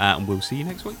Harl, and we'll see you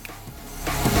next week.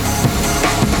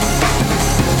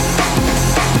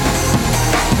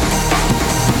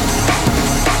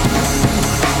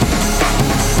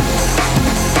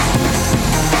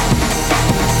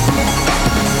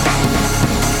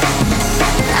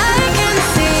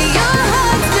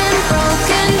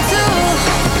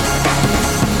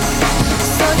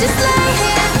 Just lay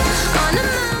here on a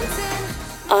mountain.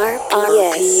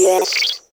 RPS.